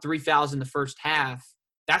goes out with 3 fouls in the first half,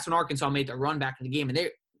 that's when Arkansas made their run back in the game. And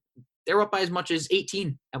they were up by as much as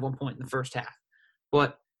 18 at one point in the first half.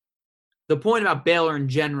 But the point about Baylor in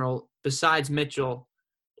general, besides Mitchell,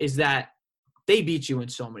 is that they beat you in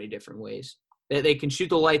so many different ways. They can shoot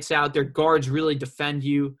the lights out. Their guards really defend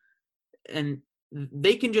you. And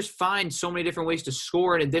they can just find so many different ways to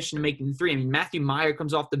score in addition to making 3. Matthew Meyer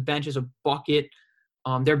comes off the bench as a bucket.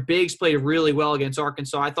 Their bigs played really well against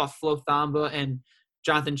Arkansas. I thought Flo Thamba and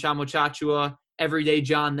Jonathan Chamo Chachua, Everyday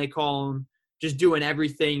John, they call him, just doing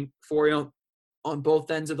everything for you on both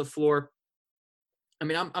ends of the floor. I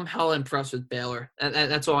mean, I'm hella impressed with Baylor.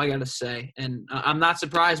 That's all I got to say. And I'm not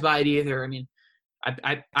surprised by it either. I mean,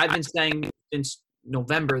 I've been saying since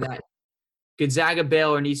November that Gonzaga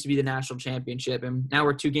Baylor needs to be the national championship. And now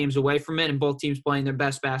we're 2 games away from it, and both teams playing their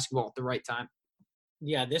best basketball at the right time.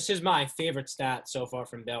 Yeah, this is my favorite stat so far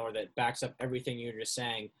from Baylor that backs up everything you're just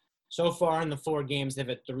saying. So far in the 4 games, they've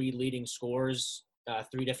had 3 leading scores,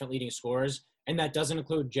 3 different leading scorers, and that doesn't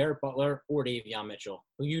include Jarrett Butler or Davion Mitchell,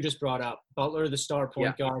 who you just brought up. Butler, the star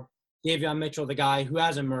point guard. Davion Mitchell, the guy who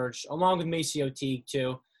has emerged, along with MaCio Teague,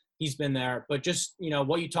 too. He's been there. But just,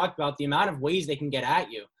 what you talked about, the amount of ways they can get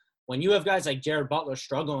at you. When you have guys like Jarrett Butler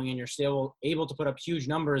struggling and you're still able to put up huge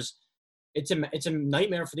numbers, it's a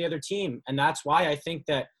nightmare for the other team. And that's why I think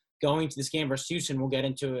that going to this game versus Houston, we'll get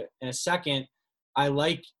into it in a second, I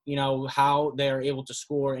like, how they're able to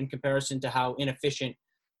score in comparison to how inefficient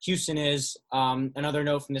Houston is. Another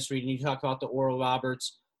note from this region, you talk about the Oral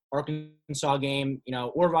Roberts Arkansas game,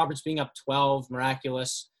 Oral Roberts being up 12,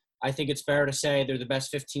 miraculous. I think it's fair to say they're the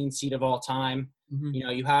best 15 seed of all time.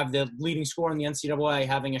 Mm-hmm. You have the leading scorer in the NCAA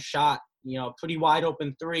having a shot, pretty wide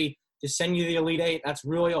open 3 to send you the Elite 8. That's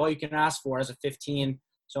really all you can ask for as a 15.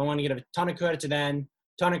 So I want to give a ton of credit to them,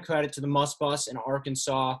 ton of credit to the Muss Bus in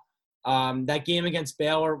Arkansas. That game against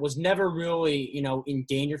Baylor was never really, in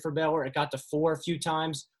danger for Baylor. It got to 4 a few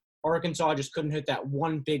times. Arkansas just couldn't hit that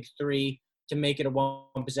one big 3 to make it a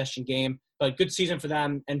one-possession game. But good season for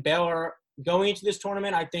them. And Baylor, going into this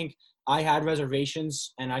tournament, I think I had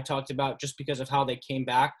reservations, and I talked about just because of how they came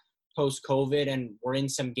back post-COVID and were in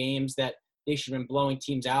some games that they should have been blowing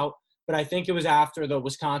teams out. But I think it was after the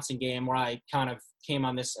Wisconsin game where I kind of came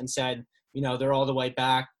on this and said, they're all the way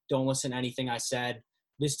back. Don't listen to anything I said.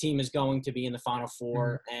 This team is going to be in the Final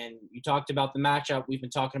Four. Mm-hmm. And you talked about the matchup we've been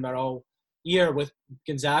talking about all year with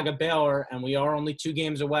Gonzaga-Baylor, and we are only 2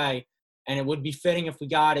 games away. And it would be fitting if we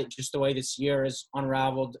got it just the way this year is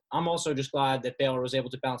unraveled. I'm also just glad that Baylor was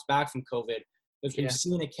able to bounce back from COVID. Because we've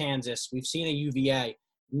seen a Kansas, we've seen a UVA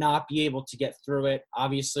not be able to get through it.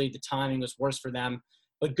 Obviously, the timing was worse for them.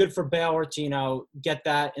 But good for Baylor to, get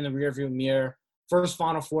that in the rearview mirror. First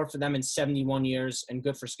Final Four for them in 71 years, and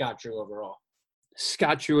good for Scott Drew overall.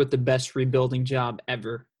 Scott Drew with the best rebuilding job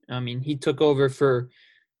ever. I mean, he took over for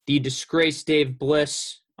the disgraced Dave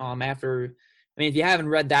Bliss after – if you haven't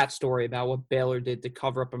read that story about what Baylor did to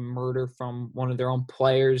cover up a murder from one of their own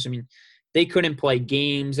players, they couldn't play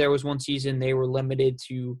games. There was one season they were limited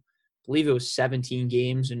to, I believe it was 17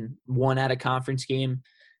 games and 1 out-of-conference game.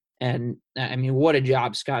 And, what a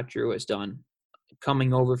job Scott Drew has done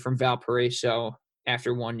coming over from Valparaiso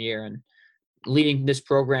after 1 year and leading this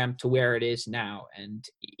program to where it is now. And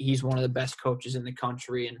he's one of the best coaches in the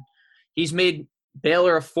country. And he's made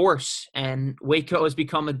Baylor a force, and Waco has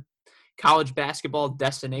become a college basketball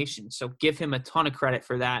destination. So give him a ton of credit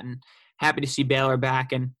for that, and happy to see Baylor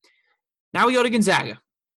back. And now we go to Gonzaga.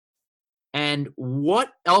 And what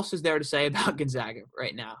else is there to say about Gonzaga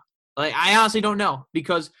right now? I honestly don't know,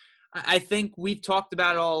 because I think we've talked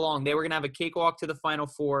about it all along. They were going to have a cakewalk to the Final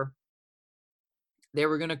Four. They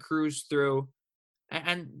were going to cruise through,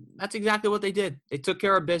 and that's exactly what they did. They took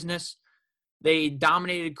care of business. They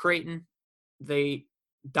dominated Creighton. They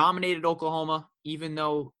dominated Oklahoma, even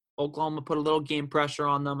though Oklahoma put a little game pressure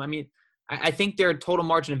on them. I think their total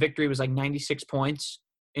margin of victory was like 96 points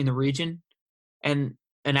in the region, and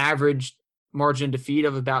an average margin of defeat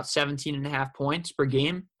of about 17.5 points per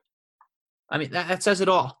game. That says it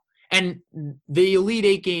all. And the Elite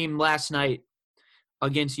 8 game last night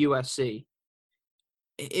against USC,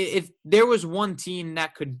 if there was one team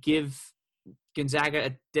that could give Gonzaga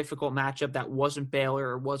a difficult matchup that wasn't Baylor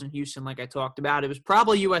or wasn't Houston like I talked about, it was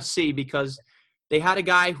probably USC, because they had a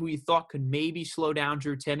guy who you thought could maybe slow down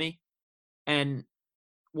Drew Timme. And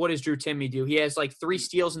what does Drew Timme do? He has like 3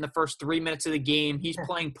 steals in the first 3 minutes of the game. He's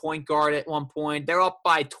playing point guard at one point. They're up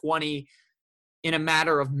by 20 in a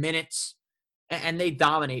matter of minutes, and they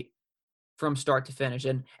dominate from start to finish.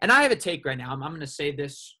 And I have a take right now. I'm going to say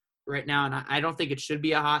this right now, and I don't think it should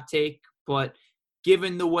be a hot take, but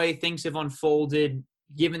given the way things have unfolded,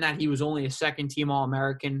 given that he was only a second-team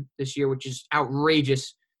All-American this year, which is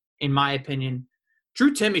outrageous in my opinion,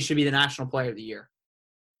 Drew Timme should be the National Player of the Year.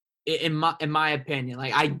 In my opinion.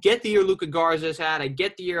 I get the year Luka Garza has had, I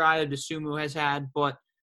get the year Ayo Dosunmu has had, but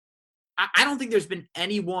I don't think there's been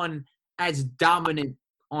anyone as dominant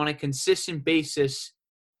on a consistent basis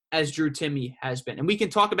as Drew Timme has been. And we can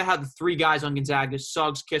talk about how the 3 guys on Gonzaga,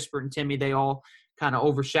 Suggs, Kispert, and Timme, they all kind of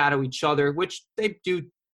overshadow each other, which they do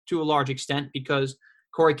to a large extent, because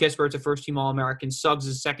Corey Kispert's a first-team All-American, Suggs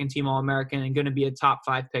is a second-team All-American and going to be a top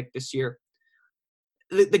 5 pick this year.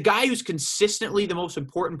 the guy who's consistently the most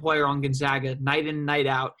important player on Gonzaga, night in and night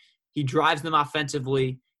out. He drives them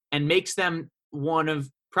offensively and makes them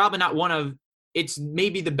it's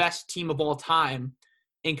maybe the best team of all time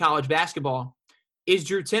in college basketball, is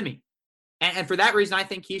Drew Timme. And for that reason, I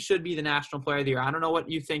think he should be the National Player of the Year. I don't know what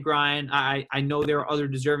you think, Ryan. I know there are other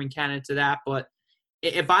deserving candidates to that, but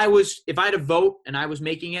if I had a vote and I was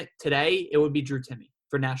making it today, it would be Drew Timme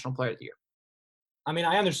for National Player of the Year. I mean,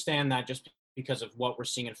 I understand that just because of what we're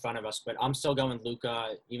seeing in front of us, but I'm still going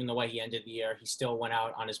Luka. Even the way he ended the year, he still went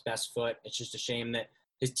out on his best foot. It's just a shame that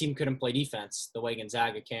his team couldn't play defense the way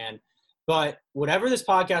Gonzaga can. But whatever this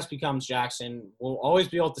podcast becomes, Jackson, we'll always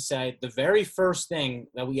be able to say the very first thing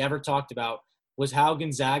that we ever talked about was how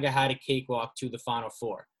Gonzaga had a cakewalk to the Final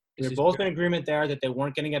Four. We were both in agreement there that they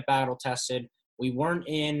weren't going to get battle tested. We weren't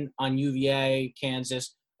in on UVA,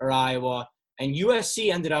 Kansas, or Iowa. And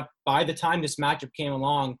USC ended up, by the time this matchup came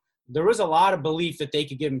along, there was a lot of belief that they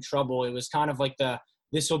could give him trouble. It was kind of like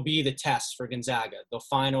this will be the test for Gonzaga. They'll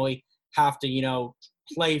finally have to,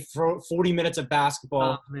 play for 40 minutes of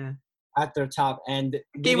basketball at their top. And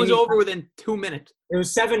the game was over within 2 minutes. It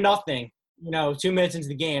was 7-0, 2 minutes into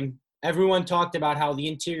the game. Everyone talked about how the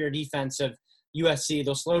interior defense of USC,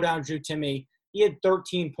 they'll slow down Drew Timme. He had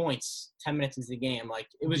 13 points 10 minutes into the game. Like,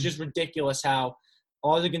 it was just ridiculous how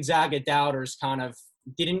all the Gonzaga doubters kind of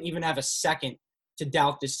didn't even have a second to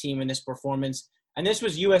doubt this team in this performance. And this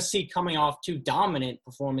was USC coming off 2 dominant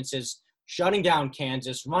performances, shutting down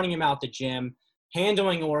Kansas, running him out the gym,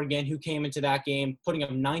 handling Oregon, who came into that game, putting up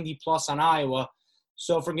 90-plus on Iowa.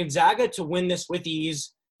 So for Gonzaga to win this with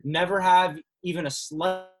ease, never have even a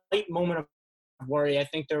slight moment of worry. I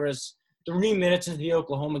think there was 3 minutes into the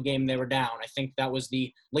Oklahoma game they were down. I think that was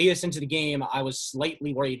the latest into the game. I was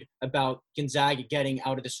slightly worried about Gonzaga getting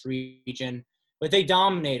out of this region, but they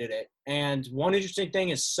dominated it. And one interesting thing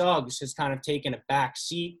is Suggs has kind of taken a back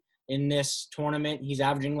seat in this tournament. He's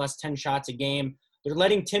averaging less 10 shots a game. They're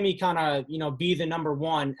letting Timme kind of, be the number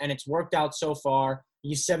one, and it's worked out so far.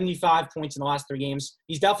 He's 75 points in the last 3 games.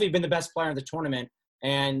 He's definitely been the best player in the tournament.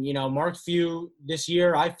 And, Mark Few this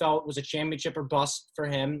year I felt was a championship or bust for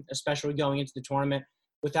him, especially going into the tournament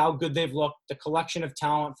with how good they've looked, the collection of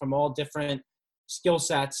talent from all different skill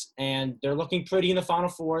sets. And they're looking pretty in the Final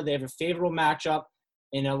Four. They have a favorable matchup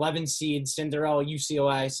in 11 seed Cinderella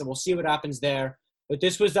UCLA. So we'll see what happens there. But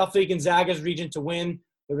this was definitely Gonzaga's region to win.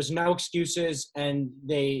 There was no excuses, and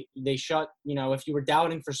they shut, if you were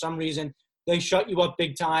doubting for some reason, they shut you up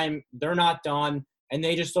big time. They're not done, and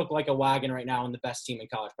they just look like a wagon right now and the best team in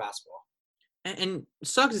college basketball. And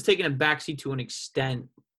Suggs has taken a backseat to an extent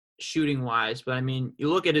shooting-wise, but, you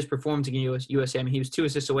look at his performance against USA. He was 2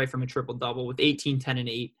 assists away from a triple-double with 18, 10, and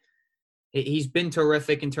 8. He's been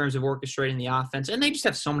terrific in terms of orchestrating the offense, and they just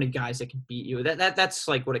have so many guys that can beat you. That's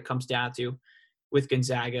like what it comes down to with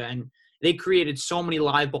Gonzaga, and they created so many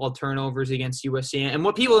live ball turnovers against USC. And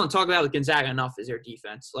what people don't talk about with Gonzaga enough is their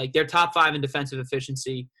defense. Like, they're top 5 in defensive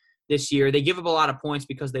efficiency this year. They give up a lot of points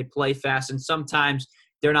because they play fast, and sometimes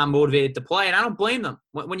they're not motivated to play. And I don't blame them.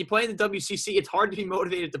 When you play in the WCC, it's hard to be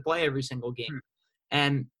motivated to play every single game.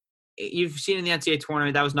 And you've seen in the NCAA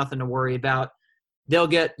tournament, that was nothing to worry about. They'll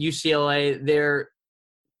get UCLA. They're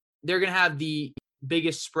going to have the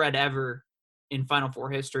biggest spread ever in Final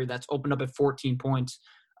Four history. That's opened up at 14 points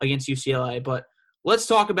against UCLA. But let's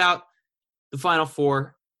talk about the Final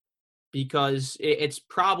Four, because it's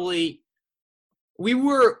probably – we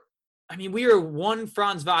were one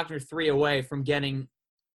Franz Wagner 3 away from getting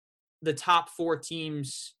the top 4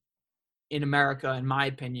 teams in America, in my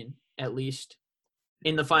opinion, at least,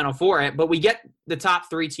 in the Final Four. But we get the top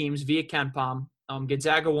 3 teams via KenPom.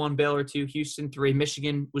 Gonzaga 1, Baylor 2, Houston 3,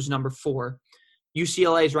 Michigan was number 4.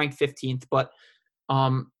 UCLA is ranked 15th, but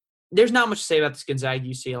there's not much to say about this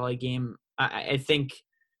Gonzaga-UCLA game. I think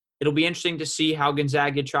it'll be interesting to see how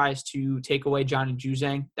Gonzaga tries to take away Johnny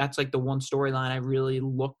Juzang. That's like the one storyline I really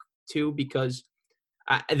look to, because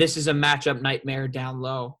this is a matchup nightmare down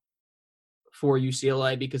low for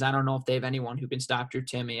UCLA, because I don't know if they have anyone who can stop Drew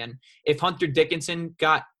Timme. And if Hunter Dickinson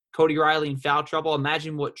got Cody Riley in foul trouble,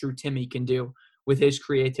 imagine what Drew Timme can do with his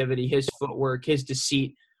creativity, his footwork, his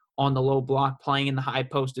deceit on the low block, playing in the high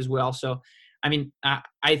post as well. So,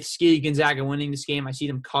 I see Gonzaga winning this game. I see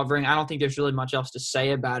them covering. I don't think there's really much else to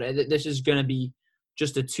say about it. This is going to be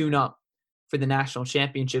just a tune-up for the national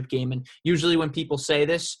championship game. And usually when people say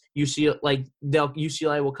this,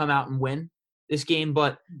 UCLA will come out and win this game,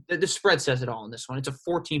 but the spread says it all in this one. It's a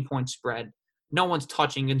 14-point spread. No one's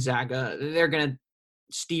touching Gonzaga. They're going to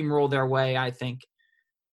steamroll their way, I think,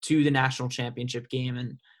 to the national championship game.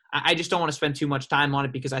 And I just don't want to spend too much time on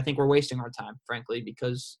it, because I think we're wasting our time, frankly,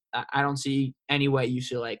 because I don't see any way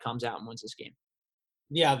UCLA comes out and wins this game.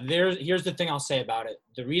 Yeah, here's the thing I'll say about it.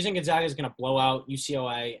 The reason Gonzaga is going to blow out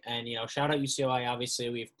UCLA, and shout out UCLA. Obviously,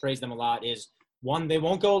 we've praised them a lot. Is one, they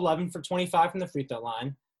won't go 11 for 25 from the free throw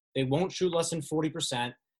line. They won't shoot less than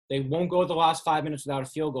 40%. They won't go the last 5 minutes without a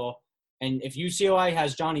field goal. And if UCLA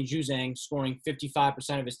has Johnny Juzang scoring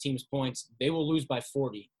 55% of his team's points, they will lose by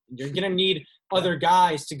 40. You're going to need other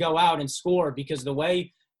guys to go out and score, because the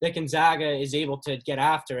way that Gonzaga is able to get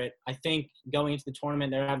after it, I think going into the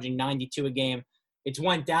tournament, they're averaging 92 a game. It's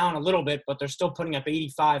went down a little bit, but they're still putting up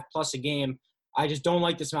 85 plus a game. I just don't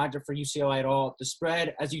like this matchup for UCLA at all. The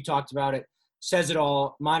spread, as you talked about it, says it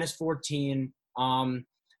all. Minus 14. I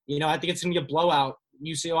think it's going to be a blowout.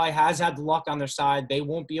 UCLA has had the luck on their side. They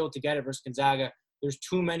won't be able to get it versus Gonzaga. There's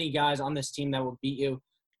too many guys on this team that will beat you.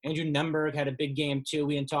 Andrew Nemberg had a big game too.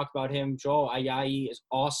 We didn't talk about him. Joel Ayayi is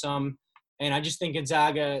awesome. And I just think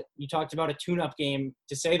Gonzaga, you talked about a tune-up game.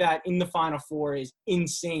 To say that in the Final Four is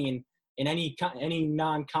insane in any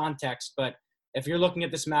non-context. But if you're looking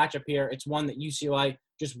at this matchup here, it's one that UCLA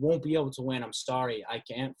just won't be able to win. I'm sorry. I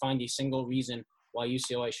can't find a single reason why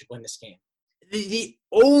UCLA should win this game. The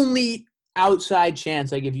only outside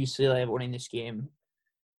chance I give UCLA of winning this game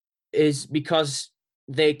is because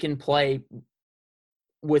they can play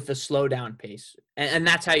with a slow down pace. And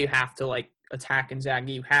that's how you have to attack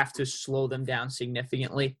Gonzaga. You have to slow them down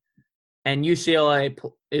significantly. And UCLA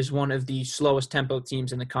is one of the slowest tempo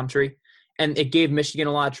teams in the country. And it gave Michigan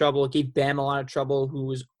a lot of trouble. It gave Bam a lot of trouble, who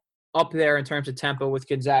was up there in terms of tempo with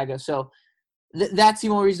Gonzaga. So that's the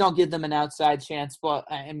only reason I'll give them an outside chance. But,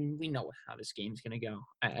 we know how this game's going to go.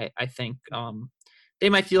 I think they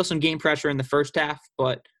might feel some game pressure in the first half,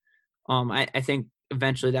 but I think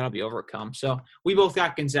eventually that'll be overcome. So we both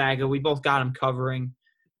got Gonzaga. We both got them covering.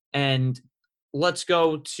 And let's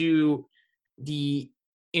go to the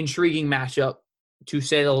intriguing matchup, to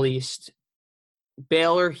say the least.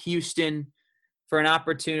 Baylor-Houston for an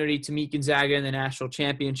opportunity to meet Gonzaga in the national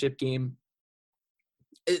championship game.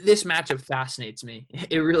 This matchup fascinates me.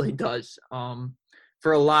 It really does,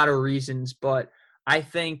 for a lot of reasons. But I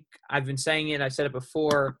think I've been saying it. I said it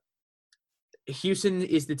before. Houston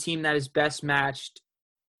is the team that is best matched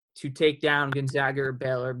to take down Gonzaga or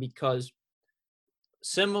Baylor, because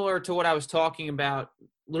similar to what I was talking about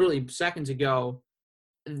literally seconds ago,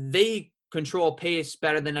 they control pace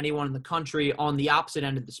better than anyone in the country on the opposite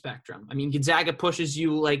end of the spectrum. I mean, Gonzaga pushes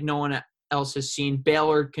you like no one else has seen.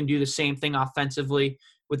 Baylor can do the same thing offensively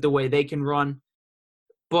with the way they can run.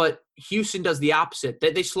 But Houston does the opposite.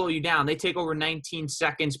 They slow you down. They take over 19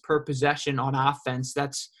 seconds per possession on offense.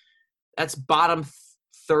 That's bottom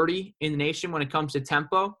 30 in the nation when it comes to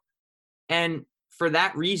tempo. And for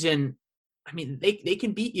that reason, I mean, they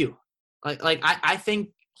can beat you. I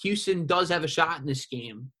think Houston does have a shot in this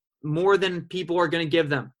game, more than people are going to give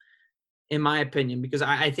them, in my opinion, because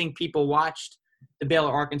I think people watched the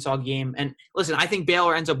Baylor-Arkansas game. And listen, I think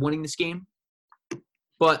Baylor ends up winning this game,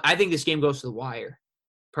 but I think this game goes to the wire,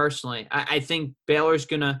 personally. I think Baylor's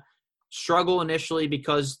going to struggle initially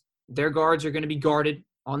because their guards are going to be guarded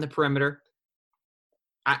on the perimeter.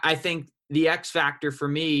 I think the X factor for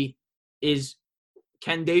me is,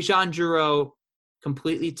 can Dejan Giroux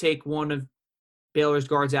completely take one of Baylor's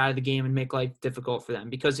guards out of the game and make life difficult for them?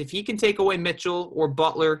 Because if he can take away Mitchell or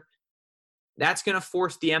Butler, that's going to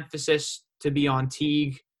force the emphasis to be on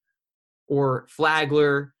Teague or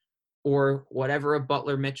Flagler or whatever a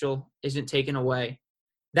Butler Mitchell isn't taken away.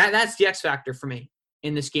 That's the X factor for me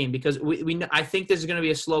in this game, because I think this is going to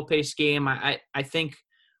be a slow-paced game. I think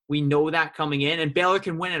we know that coming in, and Baylor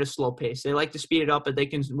can win at a slow pace. They like to speed it up, but they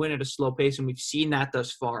can win at a slow pace, and we've seen that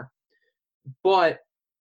thus far. But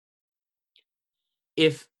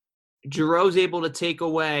if Giroux's able to take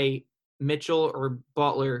away Mitchell or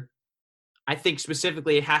Butler, I think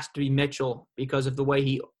specifically it has to be Mitchell because of the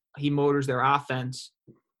way he motors their offense.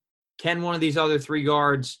 Can one of these other three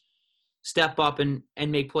guards step up and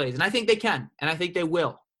make plays? And I think they can, and I think they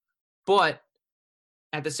will. But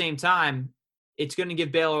at the same time, it's going to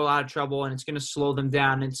give Baylor a lot of trouble, and it's going to slow them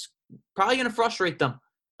down. It's probably going to frustrate them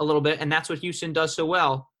a little bit, and that's what Houston does so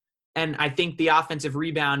well. And I think the offensive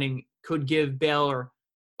rebounding could give Baylor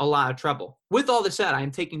a lot of trouble. With all this said, I am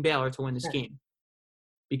taking Baylor to win this game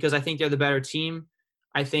because I think they're the better team.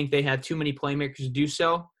 I think they have too many playmakers to do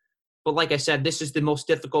so. But like I said, this is the most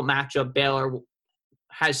difficult matchup Baylor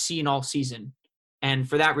has seen all season. And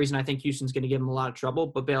for that reason, I think Houston's going to give them a lot of trouble,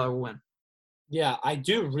 but Baylor will win. Yeah, I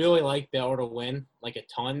do really like Baylor to win, like a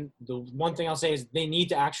ton. The one thing I'll say is they need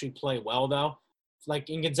to actually play well, though. Like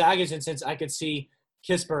in Gonzaga's instance, I could see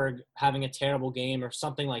Kispert having a terrible game or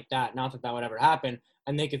something like that. Not that would ever happen,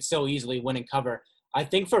 and they could still easily win and cover. I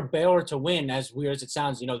think for Baylor to win, as weird as it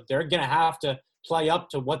sounds, they're going to have to play up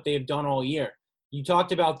to what they've done all year. You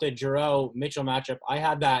talked about the Giroux-Mitchell matchup. I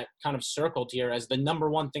had that kind of circled here as the number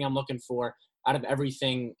one thing I'm looking for out of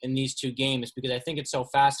everything in these two games because I think it's so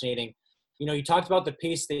fascinating. You talked about the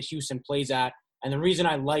pace that Houston plays at, and the reason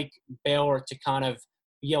I like Baylor to kind of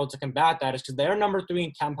be able to combat that is because they're number 3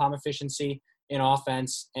 in KenPom efficiency in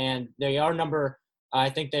offense, and they are I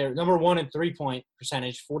think they're number 1 in three-point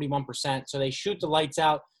percentage, 41%. So they shoot the lights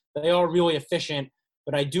out. They are really efficient,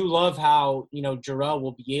 but I do love how, Giroux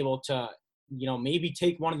will be able to, maybe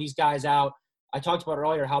take one of these guys out. I talked about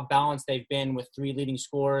earlier how balanced they've been with 3 leading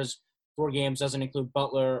scorers. 4 games doesn't include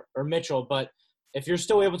Butler or Mitchell, but if you're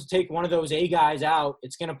still able to take one of those A guys out,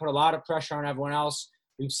 it's going to put a lot of pressure on everyone else.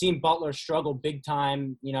 We've seen Butler struggle big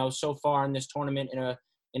time, so far in this tournament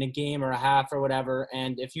in a game or a half or whatever.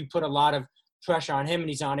 And if you put a lot of pressure on him and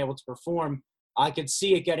he's not able to perform, I could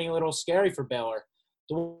see it getting a little scary for Baylor.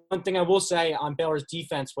 The one thing I will say on Baylor's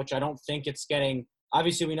defense, which I don't think it's getting,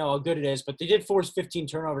 obviously we know how good it is, but they did force 15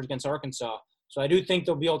 turnovers against Arkansas. So I do think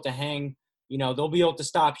they'll be able to hang, they'll be able to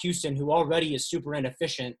stop Houston, who already is super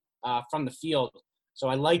inefficient from the field. So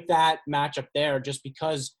I like that matchup there just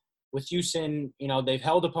because with Houston, they've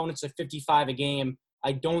held opponents at 55 a game.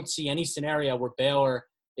 I don't see any scenario where Baylor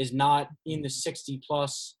is not in the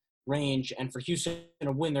 60-plus range. And for Houston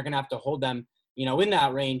to win, they're going to have to hold them, in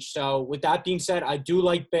that range. So with that being said, I do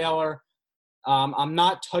like Baylor. I'm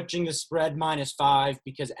not touching the spread -5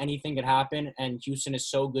 because anything could happen, and Houston is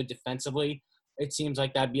so good defensively. It seems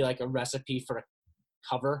like that'd be like a recipe for a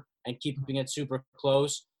cover and keeping it super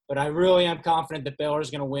close. But I really am confident that Baylor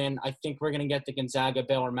is going to win. I think we're going to get the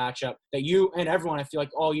Gonzaga-Baylor matchup that you and everyone, I feel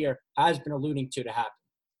like all year, has been alluding to happen.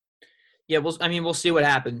 Yeah, we'll see what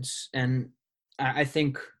happens. And I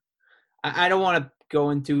think I don't want to go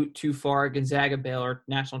into too far Gonzaga-Baylor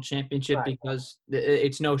national championship Right. because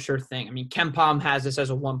it's no sure thing. I mean, KenPom has this as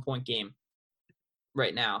a 1-point game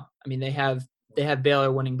right now. I mean, they have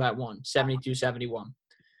Baylor winning by 72-71.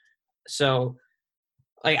 So,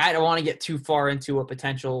 I don't want to get too far into a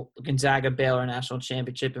potential Gonzaga-Baylor national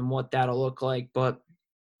championship and what that'll look like. But,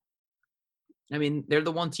 I mean, they're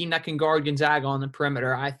the one team that can guard Gonzaga on the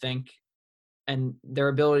perimeter, I think. And their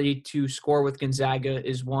ability to score with Gonzaga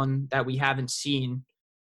is one that we haven't seen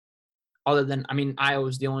other than,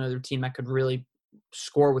 Iowa's the only other team that could really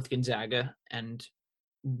score with Gonzaga,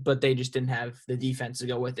 but they just didn't have the defense to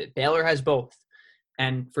go with it. Baylor has both.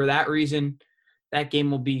 And for that reason, that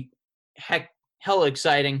game will be hella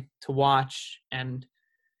exciting to watch, and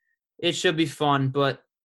it should be fun. But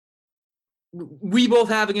we both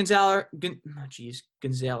have a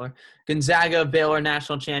Gonzaga-Baylor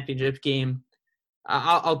national championship game.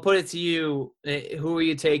 I'll put it to you. Who are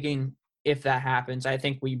you taking if that happens? I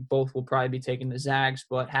think we both will probably be taking the Zags,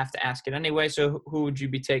 but have to ask it anyway. So who would you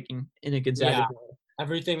be taking in a Gonzaga? Yeah,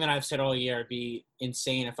 everything that I've said all year would be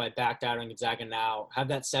insane if I backed out on Gonzaga now. Have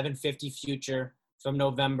that 750 future from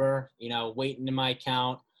November, waiting in my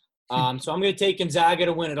account. So I'm going to take Gonzaga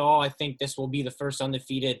to win it all. I think this will be the first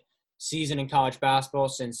undefeated season in college basketball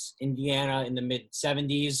since Indiana in the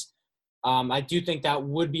mid-'70s. I do think that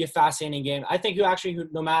would be a fascinating game. I think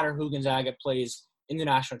no matter who Gonzaga plays in the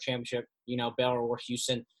national championship, Baylor or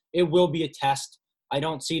Houston, it will be a test. I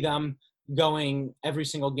don't see them going every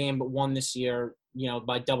single game but one this year,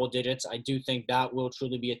 by double digits. I do think that will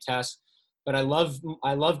truly be a test. But I love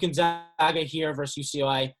Gonzaga here versus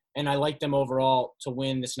UCLA, and I like them overall to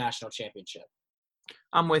win this national championship.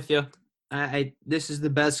 I'm with you. This is the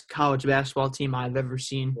best college basketball team I've ever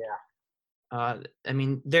seen. Yeah.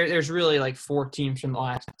 There's really like 4 teams from the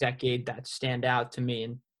last decade that stand out to me,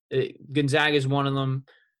 and Gonzaga is one of them.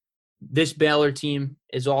 This Baylor team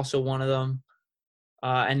is also one of them.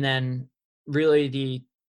 And then really the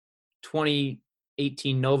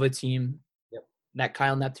 2018 Nova team that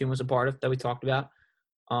Kyle Neptune was a part of that we talked about,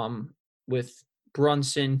 with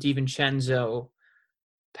Brunson, DiVincenzo,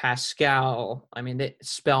 Pascal.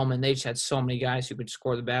 Spellman. They just had so many guys who could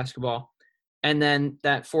score the basketball. And then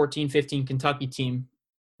that 14-15 Kentucky team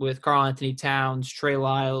with Karl Anthony Towns, Trey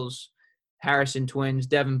Lyles, Harrison Twins,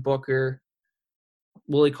 Devin Booker,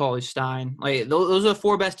 Willie Cauley-Stein. Those are the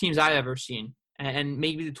 4 best teams I've ever seen. And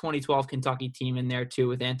maybe the 2012 Kentucky team in there too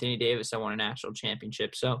with Anthony Davis that won a national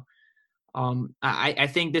championship. So I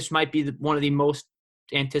think this might be one of the most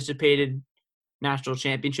anticipated national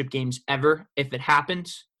championship games ever if it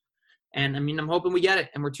happens. And, I'm hoping we get it.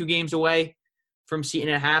 And we're 2 games away from seeing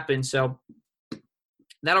it happen. So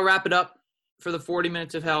that'll wrap it up for the 40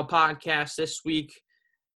 Minutes of Hell podcast this week.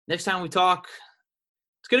 Next time we talk,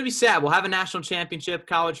 it's going to be sad. We'll have a national championship.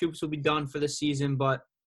 College hoops will be done for the season, but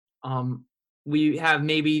we have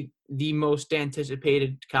maybe the most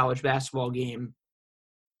anticipated college basketball game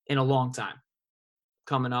in a long time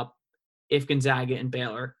coming up if Gonzaga and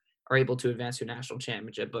Baylor are able to advance to a national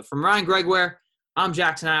championship. But from Ryan Gregware, I'm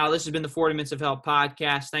Jackson Isle. This has been the 40 Minutes of Hell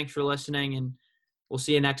podcast. Thanks for listening, and we'll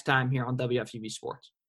see you next time here on WFUV Sports.